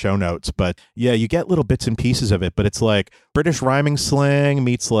in the show notes. But yeah, you get little bits and pieces of it. But it's like British rhyming slang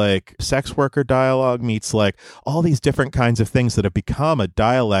meets like sex worker dialogue meets like all these different kinds of things that have become a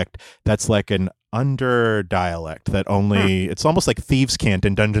dialect that's like an under dialect that only it's almost like thieves' cant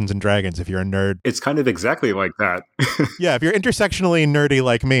in Dungeons and Dragons if you're a nerd. It's kind of exactly like that. Yeah, if you're intersectionally nerdy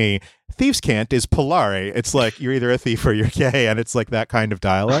like me, thieves' cant is Polari. It's like you're either a thief or you're gay, and it's like that kind of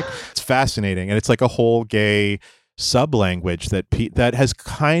dialect. It's fascinating, and it's like a whole gay sub language that has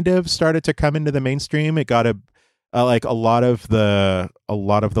kind of started to come into the mainstream. It got like a lot of the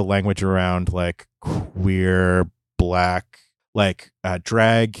language around like queer, black, like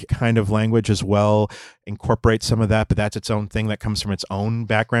drag kind of language as well incorporates some of that, but that's its own thing that comes from its own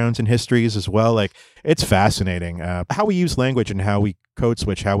backgrounds and histories as well. Like it's fascinating how we use language and how we code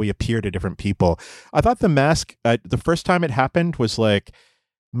switch, how we appear to different people. I thought the mask, the first time it happened was like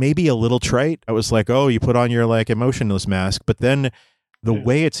maybe a little trite. I was like, oh, you put on your like emotionless mask, but then the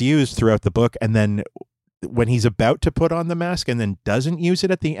way it's used throughout the book, and then when he's about to put on the mask and then doesn't use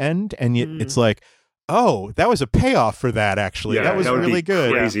it at the end, and it's like, oh, that was a payoff for that, actually. Yeah, that was really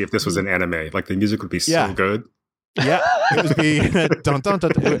good. Crazy if this was an anime. Like, the music would be so good. Yeah. It would be dun, dun,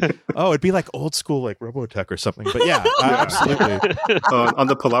 dun, dun. Oh, it'd be like old school, like Robotech or something. But yeah, absolutely. On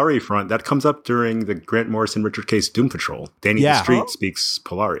the Polari front, that comes up during the Grant Morrison, Richard Case Doom Patrol. Danny the Street speaks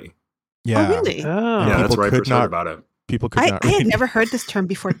Polari. Yeah. Oh, really? Yeah, that's where I first heard about it. People could not I had never heard this term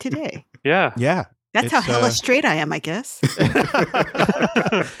before today. Yeah. Yeah. That's how hella straight I am, I guess.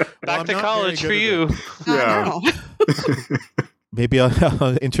 Back to college for you. Yeah. Maybe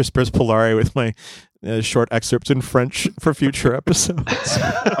I'll intersperse Polari with my short excerpts in French for future episodes.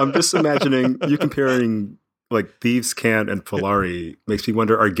 I'm just imagining you comparing like Thieves' Cant and Polari makes me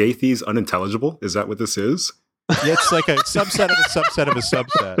wonder, are gay thieves unintelligible? Is that what this is? Yeah, it's like a subset of a subset of a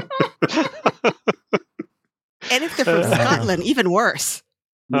subset. And if they're from Scotland, even worse.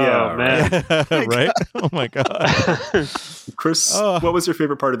 Yeah, man. Right? Oh my God. Chris, what was your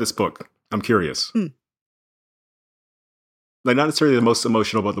favorite part of this book? I'm curious. Like, not necessarily the most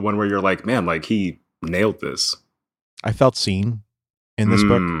emotional, but the one where you're like, man, like he nailed this. I felt seen in this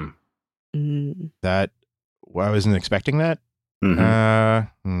book. That I wasn't expecting that. I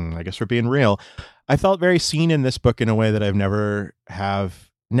guess we're being real. I felt very seen in this book in a way that I've never have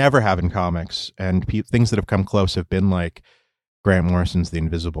in comics, and things that have come close have been like Grant Morrison's The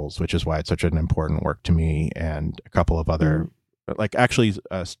Invisibles, which is why it's such an important work to me, and a couple of other, like actually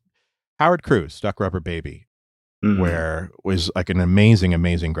Howard Cruz, Stuck Rubber Baby, where was like an amazing,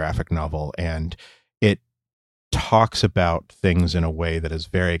 amazing graphic novel, and it talks about things in a way that is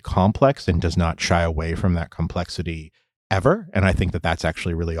very complex and does not shy away from that complexity ever, and I think that that's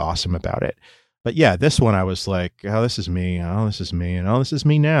actually really awesome about it. But yeah, this one I was like, oh, this is me. Oh, this is me. And oh, this is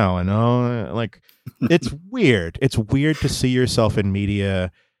me now. And oh, like, it's weird. It's weird to see yourself in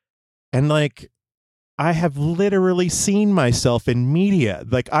media. And like, I have literally seen myself in media.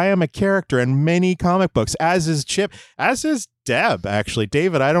 Like, I am a character in many comic books, as is Chip, as is Deb, actually.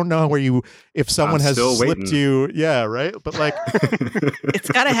 David, I don't know if someone has slipped you. Yeah, right? But like,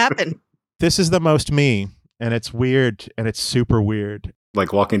 it's got to happen. This is the most me. And it's weird. And it's super weird.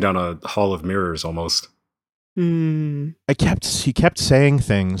 Like walking down a hall of mirrors almost. He kept saying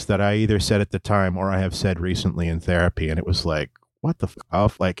things that I either said at the time or I have said recently in therapy, and it was like, what the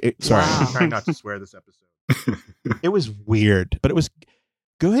f***? Like, sorry, I'm trying not to swear this episode. It was weird, but it was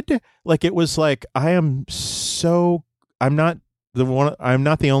good. Like, it was like, I'm not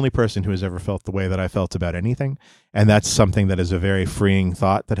the only person who has ever felt the way that I felt about anything, and that's something that is a very freeing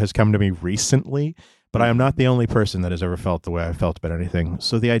thought that has come to me recently. But I am not the only person that has ever felt the way I felt about anything.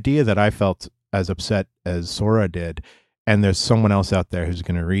 So the idea that I felt as upset as Sora did, and there's someone else out there who's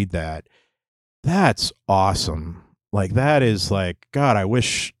going to read that, that's awesome. Like, that is like, God, I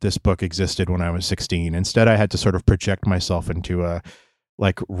wish this book existed when I was 16. Instead, I had to sort of project myself into a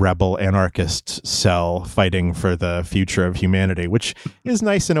like rebel anarchist cell fighting for the future of humanity, which is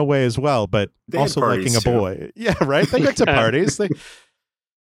nice in a way as well, but also liking a boy. Yeah, right? They get to parties.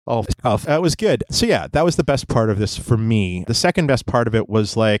 All tough. It was good. So yeah, that was the best part of this for me. The second best part of it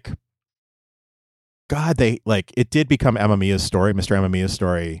was like, God, it did become Amamiya's story, Mr. Amamiya's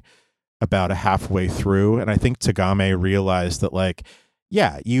story, about a halfway through. And I think Tagame realized that, like,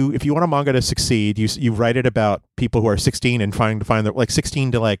 yeah, if you want a manga to succeed, you write it about people who are 16 and trying to find their, like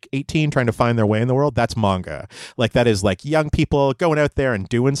 16 to like 18, trying to find their way in the world. That's manga. Like, that is like young people going out there and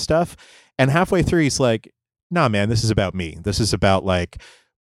doing stuff. And halfway through, he's like, nah, man, this is about me. This is about like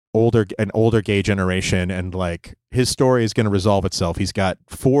an older gay generation, and like his story is going to resolve itself. He's got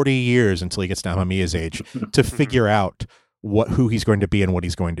 40 years until he gets to Amamiya's age to figure out who he's going to be and what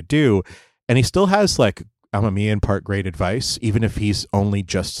he's going to do. And he still has like Amamiya in part great advice, even if he's only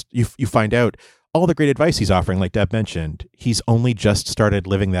just, you find out all the great advice he's offering, like Deb mentioned, he's only just started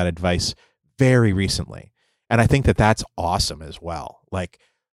living that advice very recently. And I think that that's awesome as well. Like,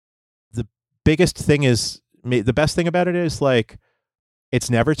 the biggest thing is, the best thing about it is like, it's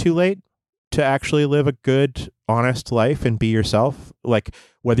never too late to actually live a good, honest life and be yourself. Like,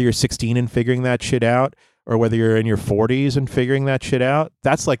 whether you're 16 and figuring that shit out, or whether you're in your 40s and figuring that shit out,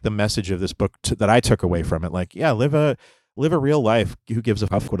 that's like the message of this book that I took away from it. Like, yeah, live a live a real life. Who gives a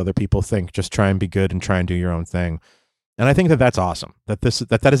fuck what other people think? Just try and be good and try and do your own thing. And I think that that's awesome.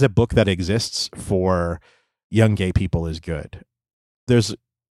 That is a book that exists for young gay people is good.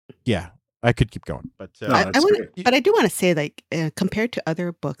 I could keep going, but I do want to say, like, compared to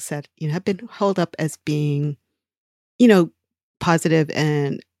other books that have been held up as being, positive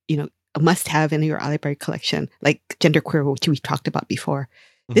and a must-have in your library collection, like Genderqueer, which we talked about before.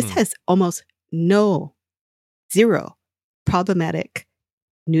 This has almost zero problematic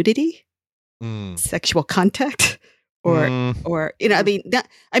nudity, sexual contact, or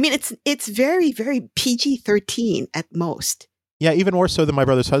it's very, very PG-13 at most. Yeah, even more so than My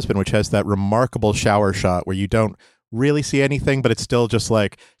Brother's Husband, which has that remarkable shower shot where you don't really see anything, but it's still just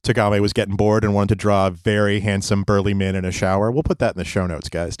like Tagame was getting bored and wanted to draw a very handsome, burly man in a shower. We'll put that in the show notes,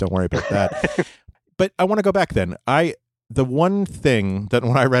 guys. Don't worry about that. But I want to go back then. The one thing that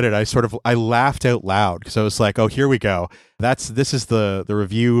when I read it, I laughed out loud because I was like, oh, here we go. This is the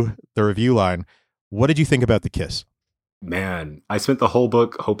review line. What did you think about the kiss? Man, I spent the whole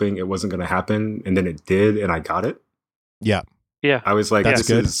book hoping it wasn't going to happen, and then it did, and I got it. Yeah. Yeah. I was like, this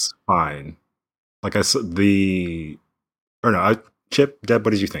good. Is fine. Like Chip, Deb,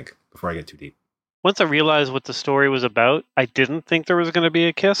 what did you think before I get too deep? Once I realized what the story was about, I didn't think there was going to be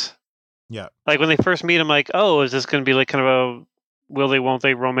a kiss. Yeah. Like when they first meet, I'm like, oh, is this going to be like kind of a will they, won't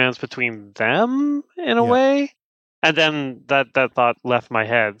they romance between them in a way? And then that thought left my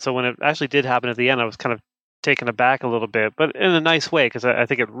head. So when it actually did happen at the end, I was kind of taken aback a little bit, but in a nice way, because I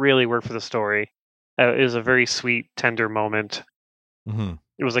think it really worked for the story. It was a very sweet, tender moment. Mm-hmm.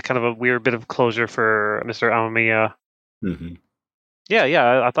 It was like kind of a weird bit of closure for Mr. Amamiya. Mm-hmm.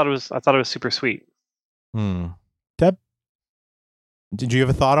 Yeah. I thought it was super sweet. Deb, did you have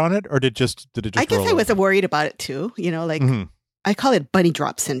a thought on it, or did it just? I guess I was worried about it too. I call it bunny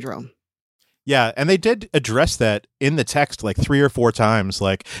drop syndrome. Yeah, and they did address that in the text like 3 or 4 times.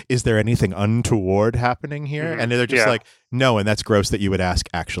 Like, is there anything untoward happening here? And they're just like, no, and that's gross that you would ask,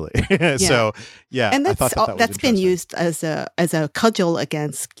 actually. So, and I thought that's been used as a cudgel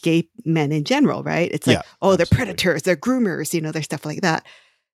against gay men in general, right? It's like, they're predators, they're groomers, there's stuff like that.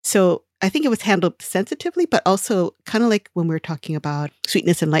 So I think it was handled sensitively, but also kind of like when we were talking about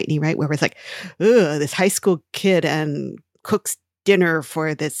Sweetness and Lightning, right? Where it's like, this high school kid and cooks dinner for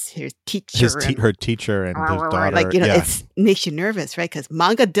his teacher, her teacher and his daughter. Like, it makes you nervous, right? Because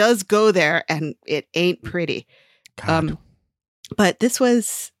manga does go there, and it ain't pretty. But I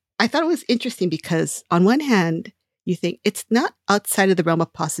thought it was interesting because on one hand, you think it's not outside of the realm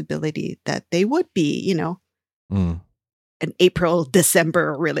of possibility that they would be, an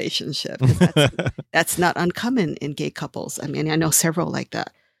April-December relationship. That's not uncommon in gay couples. I mean, I know several like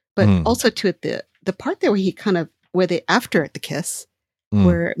that. But also to it, the part there where he kind of after the kiss,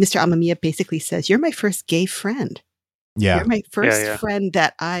 where Mr. Amamiya basically says, "You're my first gay friend. Yeah. You're my first friend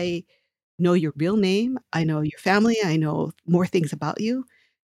that I know your real name. I know your family. I know more things about you."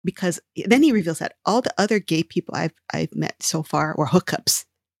 Because then he reveals that all the other gay people I've met so far were hookups.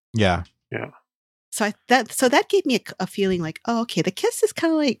 Yeah. Yeah. So that gave me a feeling like, oh, okay, the kiss is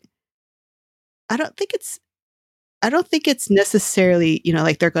kind of like, I don't think it's necessarily,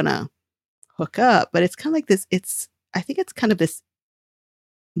 like they're gonna hook up, but it's kind of like this. I think it's kind of this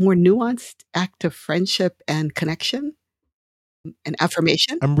more nuanced act of friendship and connection and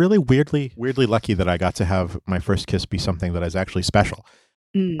affirmation. I'm really weirdly lucky that I got to have my first kiss be something that is actually special.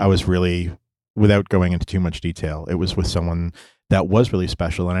 I was really, without going into too much detail, it was with someone that was really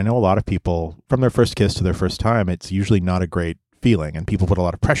special. And I know a lot of people, from their first kiss to their first time, it's usually not a great feeling, and people put a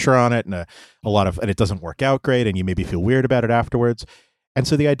lot of pressure on it, and and it doesn't work out great, and you maybe feel weird about it afterwards. And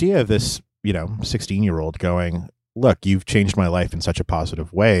so the idea of this 16-year-old going, look, you've changed my life in such a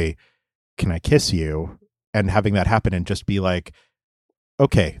positive way. Can I kiss you? And having that happen and just be like,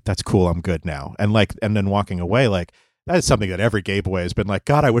 okay, that's cool. I'm good now. And then walking away, like, that is something that every gay boy has been like,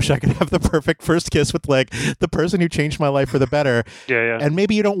 God, I wish I could have the perfect first kiss with like the person who changed my life for the better. Yeah. And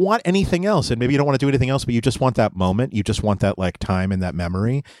maybe you don't want anything else, and maybe you don't want to do anything else, but you just want that moment. You just want that like time and that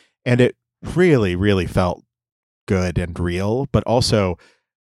memory. And it really, really felt good and real, but also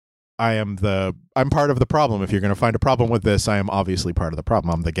I'm part of the problem. If you're going to find a problem with this, I am obviously part of the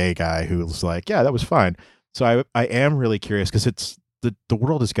problem. I'm the gay guy who's like, yeah, that was fine. So I am really curious because it's the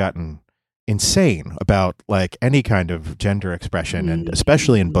world has gotten insane about like any kind of gender expression, and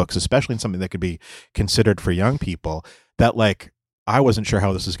especially in books, especially in something that could be considered for young people, that like I wasn't sure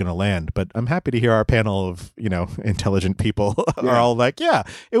how this is going to land, but I'm happy to hear our panel of, intelligent people are all like, yeah,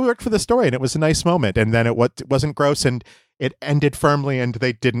 it worked for the story and it was a nice moment. And then it wasn't gross and it ended firmly and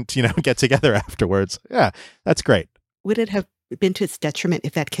they didn't, get together afterwards. Yeah, that's great. Would it have been to its detriment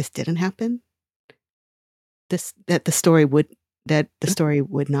if that kiss didn't happen? the story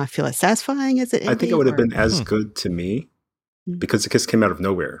would not feel as satisfying as it. I think it would have been as good to me because the kiss came out of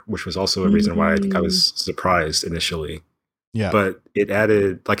nowhere, which was also a reason why I think I was surprised initially. Yeah, but it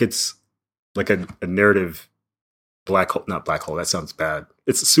added it's like a narrative not black hole. That sounds bad.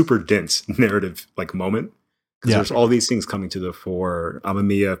 It's a super dense narrative moment. Because there's all these things coming to the fore.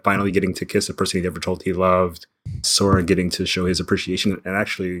 Amamiya finally getting to kiss a person he never told he loved. Sora getting to show his appreciation. And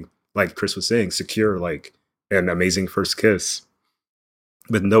actually, like Chris was saying, secure an amazing first kiss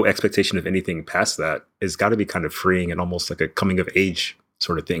with no expectation of anything past that is got to be kind of freeing and almost like a coming of age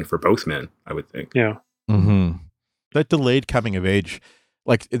sort of thing for both men, I would think. Yeah. Mm-hmm. That delayed coming of age,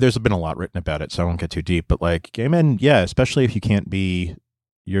 there's been a lot written about it, so I won't get too deep. But gay men, especially if you can't be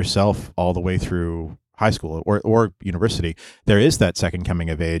yourself all the way through high school or university, there is that second coming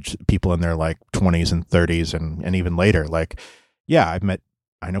of age, people in their 20s and 30s and even later.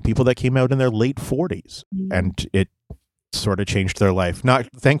 I know people that came out in their late 40s and it sort of changed their life.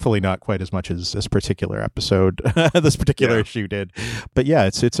 Thankfully not quite as much as this particular episode, this particular issue did. But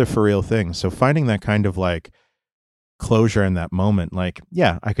it's a for real thing. So finding that kind of closure in that moment,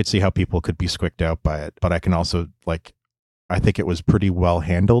 I could see how people could be squicked out by it. But I can also I think it was pretty well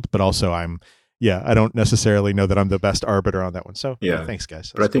handled, but also I don't necessarily know that I'm the best arbiter on that one. So thanks,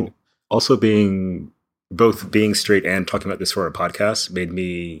 guys. But I think also being straight and talking about this for a podcast made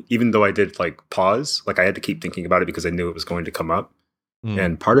me, even though I did pause, I had to keep thinking about it because I knew it was going to come up.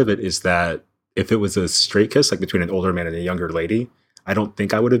 And part of it is that if it was a straight kiss, between an older man and a younger lady, I don't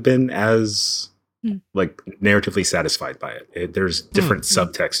think I would have been as narratively satisfied by it. There's different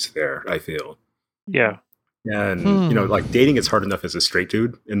subtext there, I feel. Yeah. And, dating is hard enough as a straight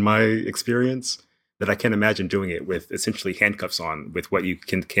dude, in my experience, that I can't imagine doing it with essentially handcuffs on with what you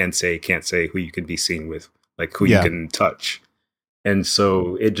can say, can't say, who you can be seen with, who you can touch. And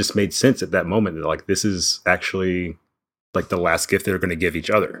so it just made sense at that moment that, this is actually, the last gift they're going to give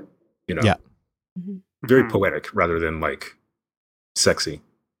each other, Yeah. Very poetic rather than, sexy.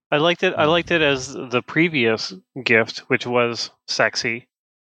 I liked it as the previous gift, which was sexy,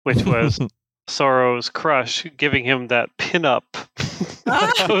 which was Soro's crush giving him that pinup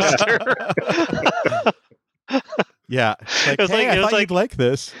poster. Yeah, I thought you'd like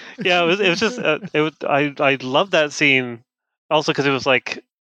this. Yeah, it was just I love that scene also because it was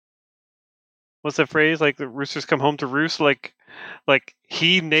what's the phrase, the roosters come home to roost,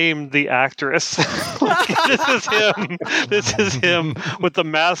 he named the actress. This is him with the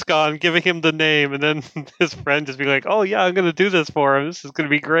mask on giving him the name, and then his friend just being oh yeah, I'm gonna do this for him, this is gonna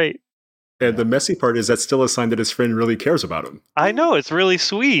be great. And the messy part is that's still a sign that his friend really cares about him. I know, it's really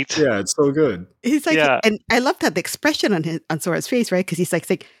sweet. Yeah, it's so good. He's and I love that the expression on Sora's face, right? Because he's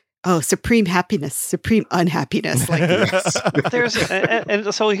oh, supreme happiness, supreme unhappiness. There's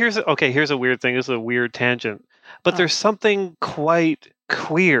and so here's a weird thing. This is a weird tangent, but there's something quite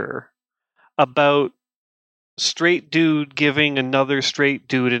queer about straight dude giving another straight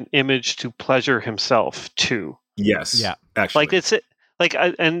dude an image to pleasure himself too. Yes. Yeah. Actually, it's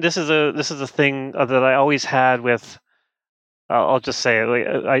and this is a thing that I always had with. I'll just say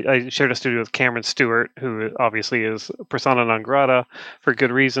it. I shared a studio with Cameron Stewart, who obviously is persona non grata for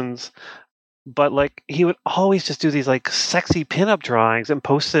good reasons. But he would always just do these sexy pinup drawings and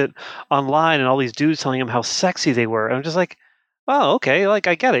post it online, and all these dudes telling him how sexy they were. And I'm just oh, okay, I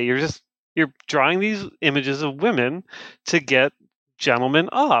get it. You're drawing these images of women to get gentlemen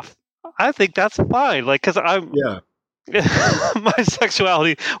off. I think that's fine. Because I'm my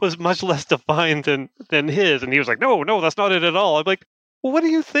sexuality was much less defined than his, and he was no, that's not it at all. I'm well, what do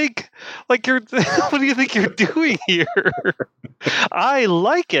you think? What do you think you're doing here? I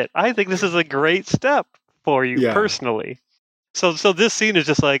like it. I think this is a great step for you personally. So this scene is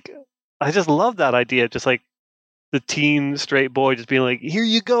just I just love that idea. Just the teen straight boy just being here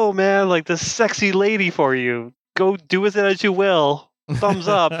you go, man. This sexy lady for you. Go do with it as you will. Thumbs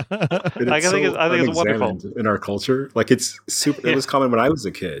up. I think it's wonderful in our culture. It's super. It was common when I was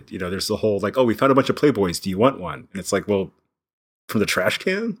a kid. There's the whole oh, we found a bunch of Playboys. Do you want one? And it's well, from the trash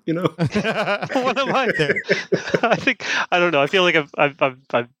can. What am I? I don't know. I feel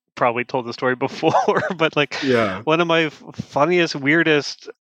I've probably told the story before, but one of my funniest, weirdest,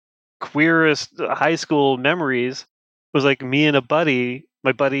 queerest high school memories was me and a buddy.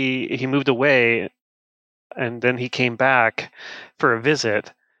 My buddy, he moved away. And then he came back for a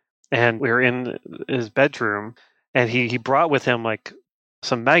visit, and we were in his bedroom, and he brought with him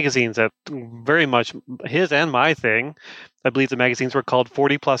some magazines that very much his and my thing. I believe the magazines were called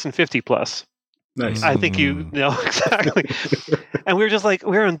 40 Plus and 50 Plus. Nice. I think you know exactly. And we were just we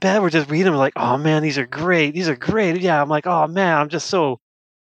were in bed, we're just reading them, oh man, these are great. Yeah, I'm oh man, I'm just so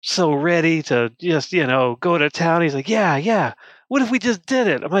so ready to just, go to town. He's like, yeah. What if we just did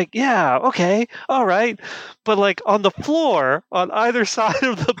it? I'm like, yeah, okay, all right. But like on the floor on either side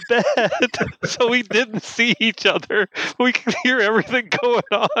of the bed, so we didn't see each other. We could hear everything going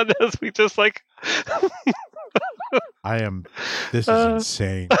on as we just like. This is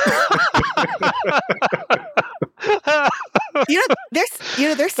insane.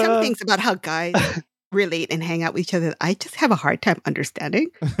 There's some things about how guys relate and hang out with each other that I just have a hard time understanding.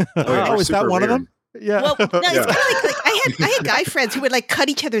 Is that one of them? Yeah. Well, no, it's kind of like I had guy friends who would like cut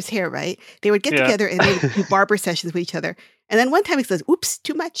each other's hair, right? They would get together and they would do barber sessions with each other. And then one time he says, "Oops,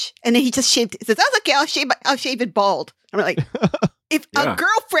 too much," and then he just shaved. He says, "Oh, okay, I'll shave it bald." I'm like, if a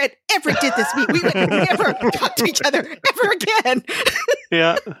girlfriend ever did this, we would never talk to each other ever again.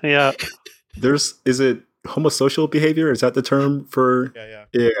 Yeah. Is it homosocial behavior? Is that the term for?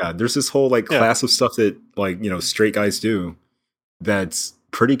 Yeah. There's this whole like class of stuff that like straight guys do that's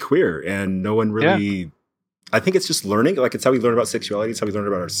pretty queer, and no one really. I think it's just learning. Like it's how we learn about sexuality. It's how we learn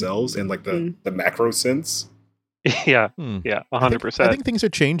about ourselves and like the macro sense. Yeah. 100%. I think things are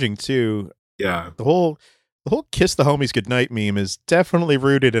changing too. Yeah. The whole kiss the homies goodnight meme is definitely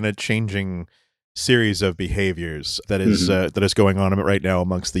rooted in a changing series of behaviors that is that is going on right now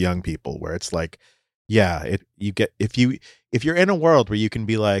amongst the young people, where it's like, if you're in a world where you can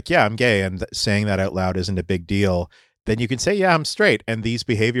be like, yeah, I'm gay, and saying that out loud isn't a big deal, then you can say, yeah, I'm straight, and these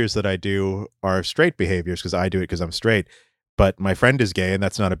behaviors that I do are straight behaviors because I do it because I'm straight, but my friend is gay, and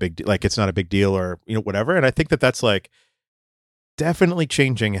that's not a big deal. Like, it's not a big deal, or whatever. And I think that's like definitely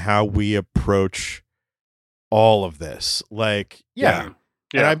changing how we approach all of this. Like, and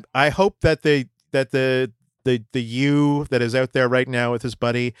I hope that the you that is out there right now with his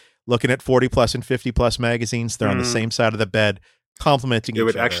buddy looking at 40 plus and 50 plus magazines, they're on the same side of the bed complimenting each other.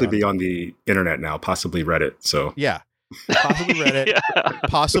 It would actually be on the internet now, possibly Reddit. So possibly Reddit.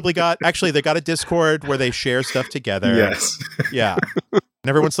 Possibly they got a Discord where they share stuff together. Yes. Yeah. And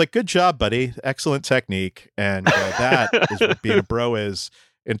everyone's like, good job, buddy. Excellent technique. And that is what being a bro is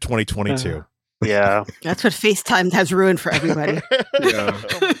in 2022. Yeah. That's what FaceTime has ruined for everybody.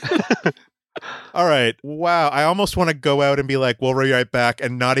 All right. Wow. I almost want to go out and be like, we'll be right back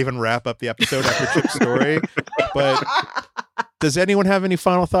and not even wrap up the episode after Chip's story. But does anyone have any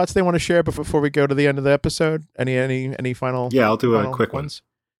final thoughts they want to share before we go to the end of the episode? Any final? Yeah, I'll do a quick one.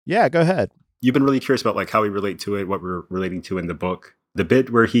 Yeah, go ahead. You've been really curious about like how we relate to it, what we're relating to in the book. The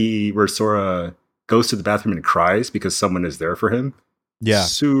bit where Sora goes to the bathroom and cries because someone is there for him. Yeah.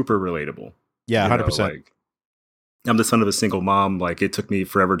 Super relatable. Yeah, 100%. Like, I'm the son of a single mom. Like, it took me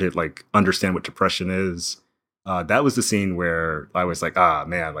forever to like understand what depression is. That was the scene where I was like,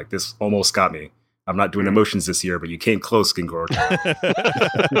 man, like this almost got me. I'm not doing emotions this year, but you came close, Gingor.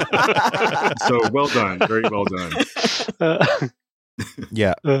 So well done. Very well done.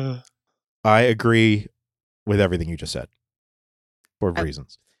 Yeah. I agree with everything you just said for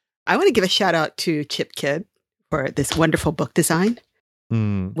reasons. I want to give a shout out to Chip Kidd for this wonderful book design.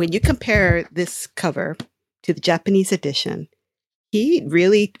 When you compare this cover to the Japanese edition, he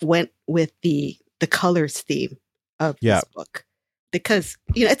really went with the colors theme of this book. Because,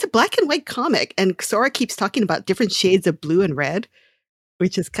 it's a black and white comic, and Sora keeps talking about different shades of blue and red,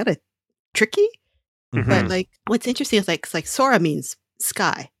 which is kind of tricky. Mm-hmm. But like, what's interesting is like Sora means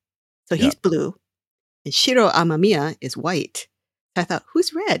sky. So he's blue, and Shiro Amamiya is white. So I thought,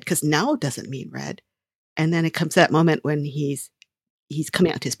 who's red? Because now doesn't mean red. And then it comes to that moment when he's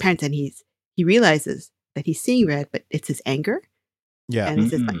coming out to his parents, and he realizes that he's seeing red, but it's his anger. Yeah. And he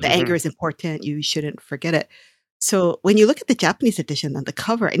says, like, the anger is important. You shouldn't forget it. So when you look at the Japanese edition on the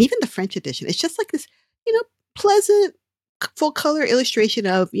cover, and even the French edition, it's just like this, pleasant, full color illustration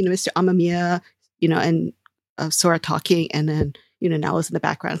of, Mr. Amamiya, and Sora talking, and then, Nao's in the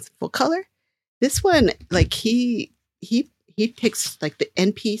background, full color. This one, like he picks like the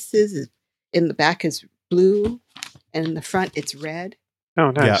end pieces in the back is blue, and in the front it's red. Oh,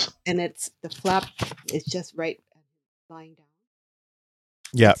 nice. Yeah. And it's the flap is just right lying down.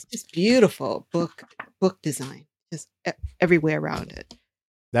 Yeah. It's just beautiful book design, just everywhere around it.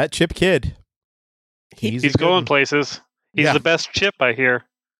 That Chip Kidd. He's going places. He's the best Chip, I hear.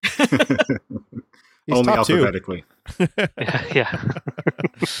 Only alphabetically. Yeah.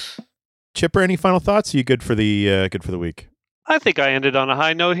 Chipper, any final thoughts? Are you good for the week? I think I ended on a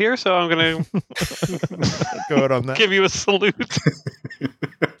high note here, so I'm going to go out on that. Give you a salute.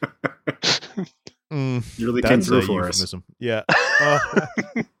 You really came through for us. Yeah.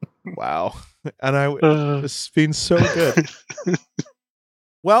 Wow. And it's been so good.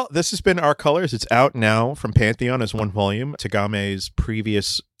 Well, this has been Our Colors. It's out now from Pantheon as one volume. Tagame's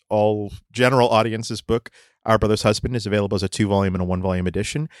previous all general audiences book, Our Brother's Husband is available as a 2-volume and a 1-volume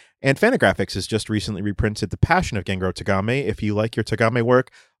edition. And Fantagraphics has just recently reprinted The Passion of Gengaro Tagame if you like your Tagame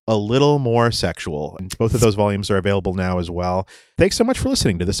work a little more sexual. And both of those volumes are available now as well. Thanks so much for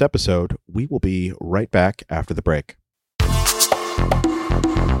listening to this episode. We will be right back after the break.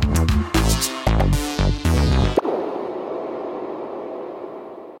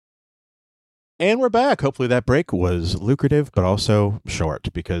 And we're back. Hopefully that break was lucrative, but also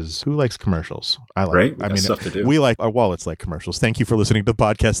short, because who likes commercials? I like. Right? I mean, we like our wallets like commercials. Thank you for listening to the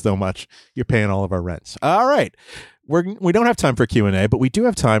podcast so much. You're paying all of our rents. All right. We don't have time for Q&A, but we do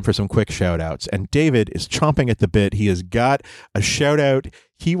have time for some quick shout outs. And David is chomping at the bit. He has got a shout out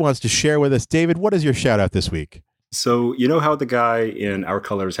he wants to share with us. David, what is your shout out this week? So, you know how the guy in Our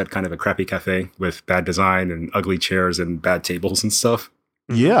Colors had kind of a crappy cafe with bad design and ugly chairs and bad tables and stuff?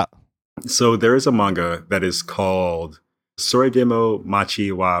 Yeah. So there is a manga that is called Soredemo Machi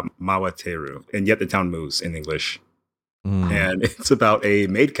wa Mawateru, and Yet the Town Moves in English. And it's about a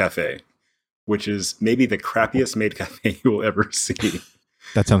maid cafe, which is maybe the crappiest maid cafe you will ever see.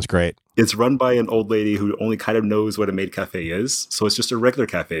 That sounds great. It's run by an old lady who only kind of knows what a maid cafe is. So it's just a regular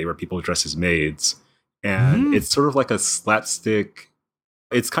cafe where people dress as maids. And it's sort of like a slapstick.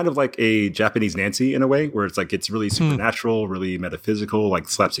 It's kind of like a Japanese Nancy in a way, where it's like it's really supernatural, really metaphysical, like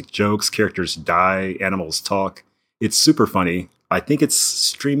slapstick jokes, characters die, animals talk. It's super funny. I think it's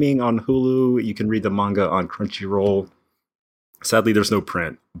streaming on Hulu. You can read the manga on Crunchyroll. Sadly, there's no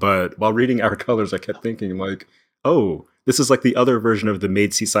print. But while reading Our Colors, I kept thinking like, oh, this is like the other version of the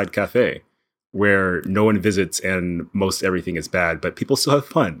Maid Seaside Cafe, where no one visits and most everything is bad, but people still have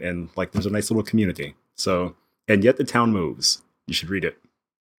fun. And like there's a nice little community. So, and Yet the Town Moves. You should read it.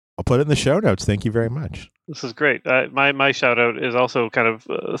 I'll put it in the show notes. Thank you very much. This is great. My shout out is also kind of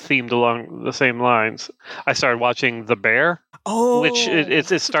themed along the same lines. I started watching The Bear, which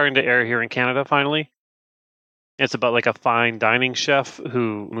it's starting to air here in Canada finally. It's about like a fine dining chef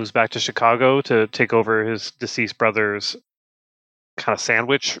who moves back to Chicago to take over his deceased brother's kind of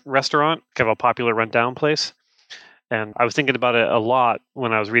sandwich restaurant, kind of a popular rundown place. And I was thinking about it a lot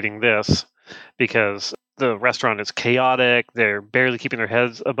when I was reading this, because the restaurant is chaotic. They're barely keeping their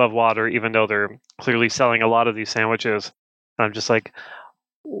heads above water, even though they're clearly selling a lot of these sandwiches. And I'm just like,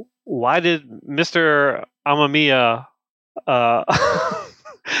 why did Mr. Amamiya,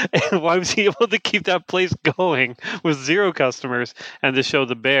 and why was he able to keep that place going with 0 customers? And to show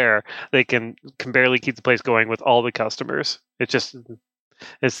The Bear, they can barely keep the place going with all the customers. It's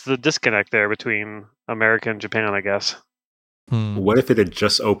the disconnect there between America and Japan, I guess. What if it had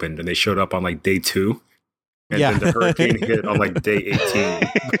just opened and they showed up on like day 2? And then the hurricane hit on like day 18.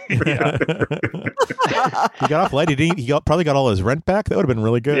 He got off light. He probably got all his rent back. That would have been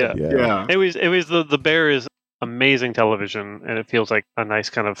really good. Yeah. It was The Bear is amazing television, and it feels like a nice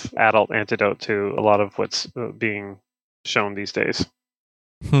kind of adult antidote to a lot of what's being shown these days.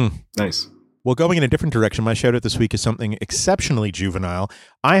 Nice. Well, going in a different direction, my shout out this week is something exceptionally juvenile.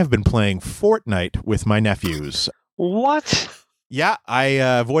 I have been playing Fortnite with my nephews. What? Yeah, I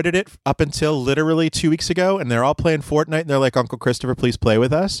avoided it up until literally 2 weeks ago, and they're all playing Fortnite, and they're like, Uncle Christopher, please play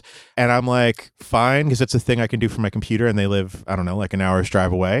with us. And I'm like, fine, because it's a thing I can do from my computer, and they live, I don't know, like an hour's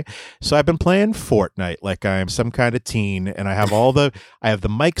drive away. So I've been playing Fortnite like I'm some kind of teen, and I have I have the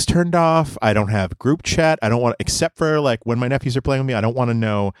mics turned off. I don't have group chat. I don't want, except for like when my nephews are playing with me, I don't want to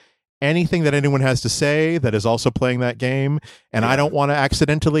know anything that anyone has to say that is also playing that game. And I don't want to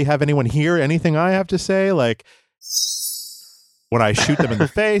accidentally have anyone hear anything I have to say. Like, when I shoot them in the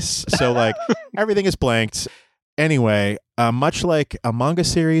face. So like everything is blanked. Anyway, much like a manga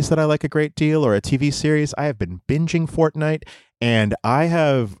series that I like a great deal or a TV series, I have been binging Fortnite, and I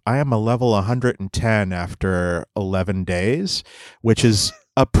am a level 110 after 11 days, which is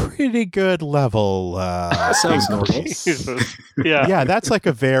a pretty good level. That sounds normal. Yeah, that's like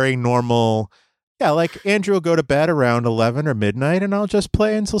a very normal. Yeah, like Andrew will go to bed around 11 or midnight, and I'll just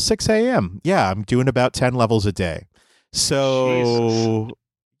play until 6 a.m. Yeah, I'm doing about 10 levels a day. So,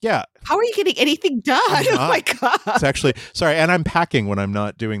 yeah. How are you getting anything done? Oh my God. It's actually, sorry, and I'm packing when I'm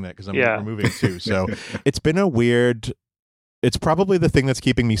not doing that because I'm moving too. So it's been a weird, it's probably the thing that's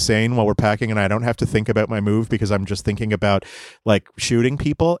keeping me sane while we're packing, and I don't have to think about my move because I'm just thinking about like shooting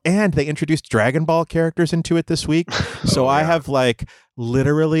people. And they introduced Dragon Ball characters into it this week. So I have like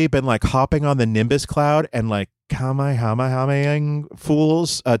literally been like hopping on the Nimbus cloud and like Kamehamehaing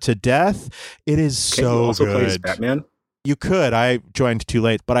fools to death. It is so you also good. Play as Batman? You could. I joined too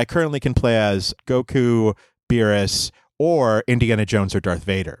late, but I currently can play as Goku, Beerus, or Indiana Jones or Darth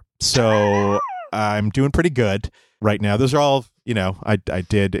Vader. So I'm doing pretty good right now. Those are all, I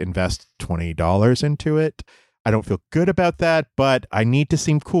did invest $20 into it. I don't feel good about that, but I need to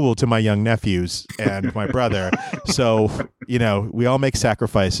seem cool to my young nephews and my brother. So, we all make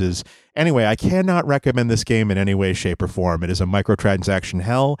sacrifices. Anyway, I cannot recommend this game in any way, shape, or form. It is a microtransaction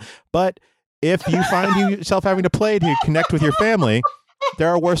hell. But if you find yourself having to play to connect with your family, there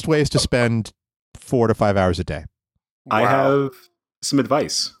are worse ways to spend 4 to 5 hours a day. Wow. I have some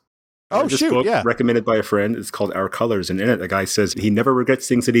advice. This book recommended by a friend. It's called Our Colors, and in it, the guy says he never regrets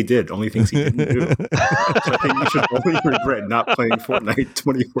things that he did, only things he didn't do. So I think you should only regret not playing Fortnite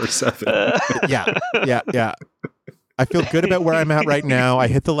 24/7. Yeah. I feel good about where I'm at right now. I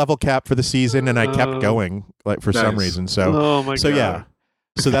hit the level cap for the season, and I kept going for some reason. So, God.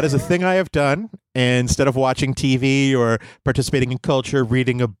 So that is a thing I have done. And instead of watching TV or participating in culture,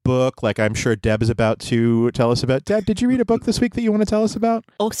 reading a book, like I'm sure Deb is about to tell us about. Deb, did you read a book this week that you want to tell us about?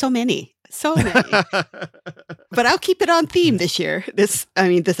 Oh, so many. But I'll keep it on theme this year, this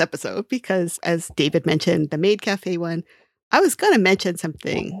episode, because as David mentioned, the Maid Cafe one, I was going to mention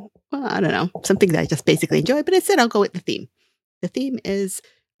something, I don't know, something that I just basically enjoy, but instead I'll go with the theme. The theme is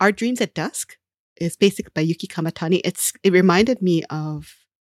Our Dreams at Dusk. It's basically by Yuki Kamatani. It reminded me of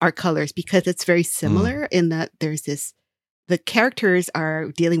Our Colors because it's very similar in that there's the characters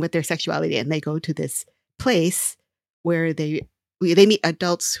are dealing with their sexuality and they go to this place where they meet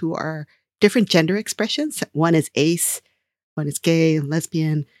adults who are different gender expressions. One is ace, one is gay and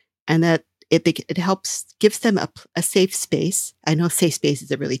lesbian, and that it gives them a safe space. I know safe space is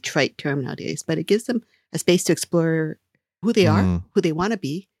a really trite term nowadays, but it gives them a space to explore who they are, who they want to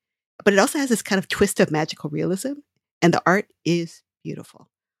be. But it also has this kind of twist of magical realism, and the art is beautiful.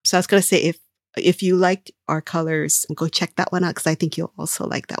 So I was going to say, if you liked Our Colors, go check that one out because I think you'll also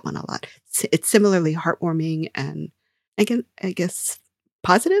like that one a lot. It's similarly heartwarming and I guess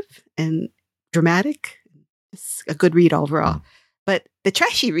positive and dramatic. It's a good read overall. But the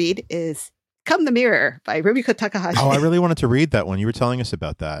trashy read is Come the Mirror by Rumiko Takahashi. Oh, I really wanted to read that one. You were telling us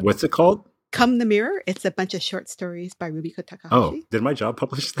about that. What's it called? Come the Mirror. It's a bunch of short stories by Rumiko Takahashi. Oh, did my job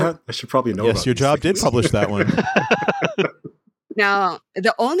publish that? I should probably know. Yes, your job did publish that one. Now,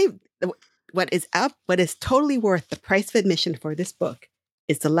 what is totally worth the price of admission for this book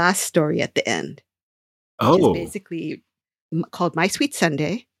is the last story at the end. Which is basically called My Sweet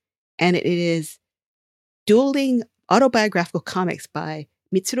Sunday, and it is dueling autobiographical comics by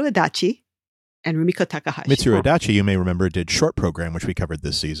Mitsuru Adachi and Rumiko Takahashi. Mitsuru Adachi, you may remember, did Short Program, which we covered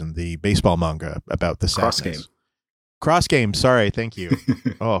this season, the baseball manga about the sadness. Cross Game. Sorry, thank you.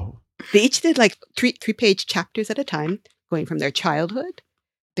 Oh, they each did like three-page chapters at a time, going from their childhood,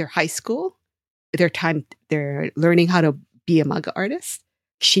 their high school, they're learning how to be a manga artist.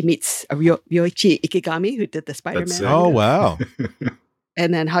 She meets Ryoichi Ikegami, who did the Spider-Man. Oh, wow.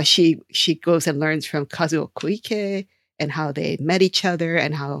 And then how she goes and learns from Kazuo Koike and how they met each other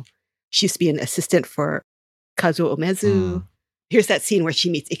and how she used to be an assistant for Kazuo Umezu. Here's that scene where she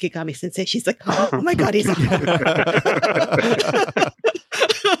meets Ikegami Sensei. She's like, oh my God, he's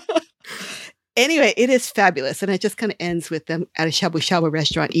Anyway, it is fabulous. And it just kind of ends with them at a shabu shabu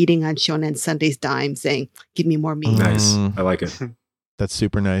restaurant eating on Shonen Sunday's dime saying, give me more meat. Nice. I like it. That's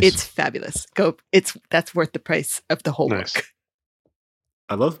super nice. It's fabulous. That's worth the price of the whole book.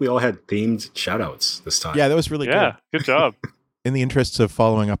 I love we all had themed shout-outs this time. Yeah, that was really good. Yeah, good job. In the interests of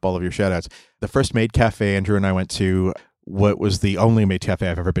following up all of your shout-outs, the first Maid Cafe Andrew and I went to, what was the only Maid Cafe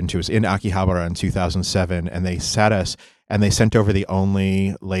I've ever been to, was in Akihabara in 2007, and they sat us, and they sent over the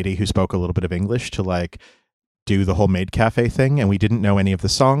only lady who spoke a little bit of English to do the whole Maid Cafe thing, and we didn't know any of the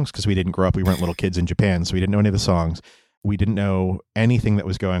songs because we didn't grow up, we weren't little kids in Japan, so we didn't know any of the songs. We didn't know anything that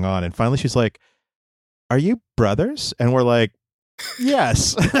was going on. And finally she's like, are you brothers? And we're like,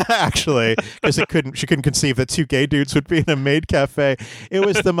 yes, actually, because she couldn't conceive that two gay dudes would be in a Maid Cafe. It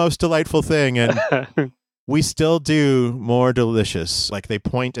was the most delightful thing. And we still do more delicious. Like they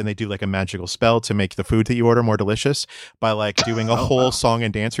point and they do like a magical spell to make the food that you order more delicious by doing a whole song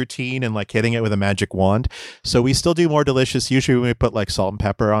and dance routine and hitting it with a magic wand. So we still do more delicious. Usually we put salt and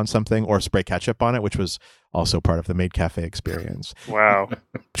pepper on something or spray ketchup on it, which was also part of the Maid Cafe experience. Wow.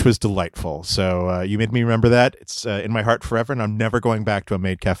 Which was delightful. So you made me remember that. It's in my heart forever, and I'm never going back to a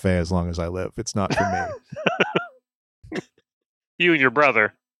Maid Cafe as long as I live. It's not for me. You and your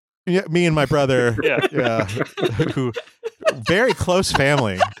brother. Yeah, me and my brother. Yeah. Who very close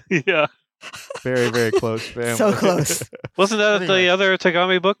family. Yeah. Very, very close family. So close. Wasn't that the other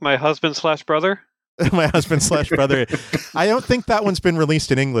Tagami book, My Husband/Brother? My Husband/Brother. I don't think that one's been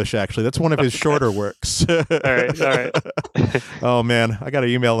released in English, actually. That's one of his shorter works. All right. Oh, man. I got to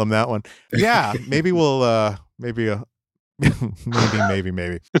email him that one. Yeah, maybe we'll, maybe. All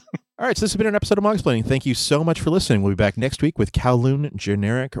right, so this has been an episode of Mogsplaining. Thank you so much for listening. We'll be back next week with Kowloon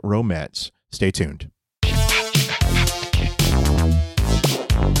Generic Romance. Stay tuned.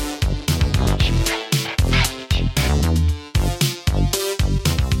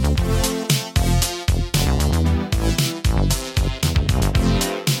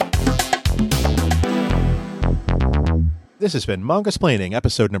 This has been Manga-splaining,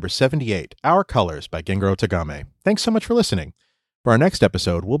 episode number 78, Our Colors by Gengaro Tagame. Thanks so much for listening. For our next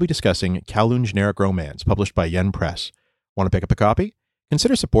episode, we'll be discussing Kowloon Generic Romance, published by Yen Press. Want to pick up a copy?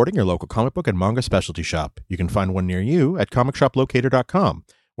 Consider supporting your local comic book and manga specialty shop. You can find one near you at comicshoplocator.com,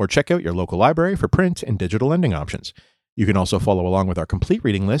 or check out your local library for print and digital lending options. You can also follow along with our complete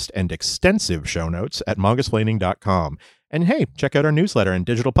reading list and extensive show notes at mangasplaining.com. And hey, check out our newsletter and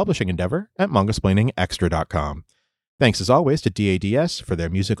digital publishing endeavor at mangasplainingextra.com. Thanks as always to DADS for their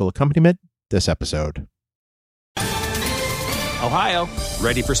musical accompaniment this episode. Ohio,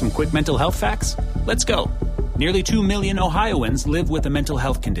 ready for some quick mental health facts? Let's go. Nearly 2 million Ohioans live with a mental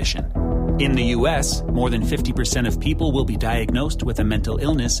health condition. In the U.S., more than 50% of people will be diagnosed with a mental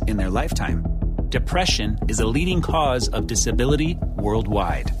illness in their lifetime. Depression is a leading cause of disability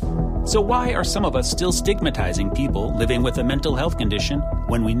worldwide. So why are some of us still stigmatizing people living with a mental health condition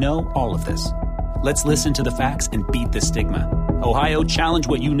when we know all of this? Let's listen to the facts and beat the stigma. Ohio, challenge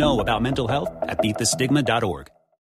what you know about mental health at beatthestigma.org.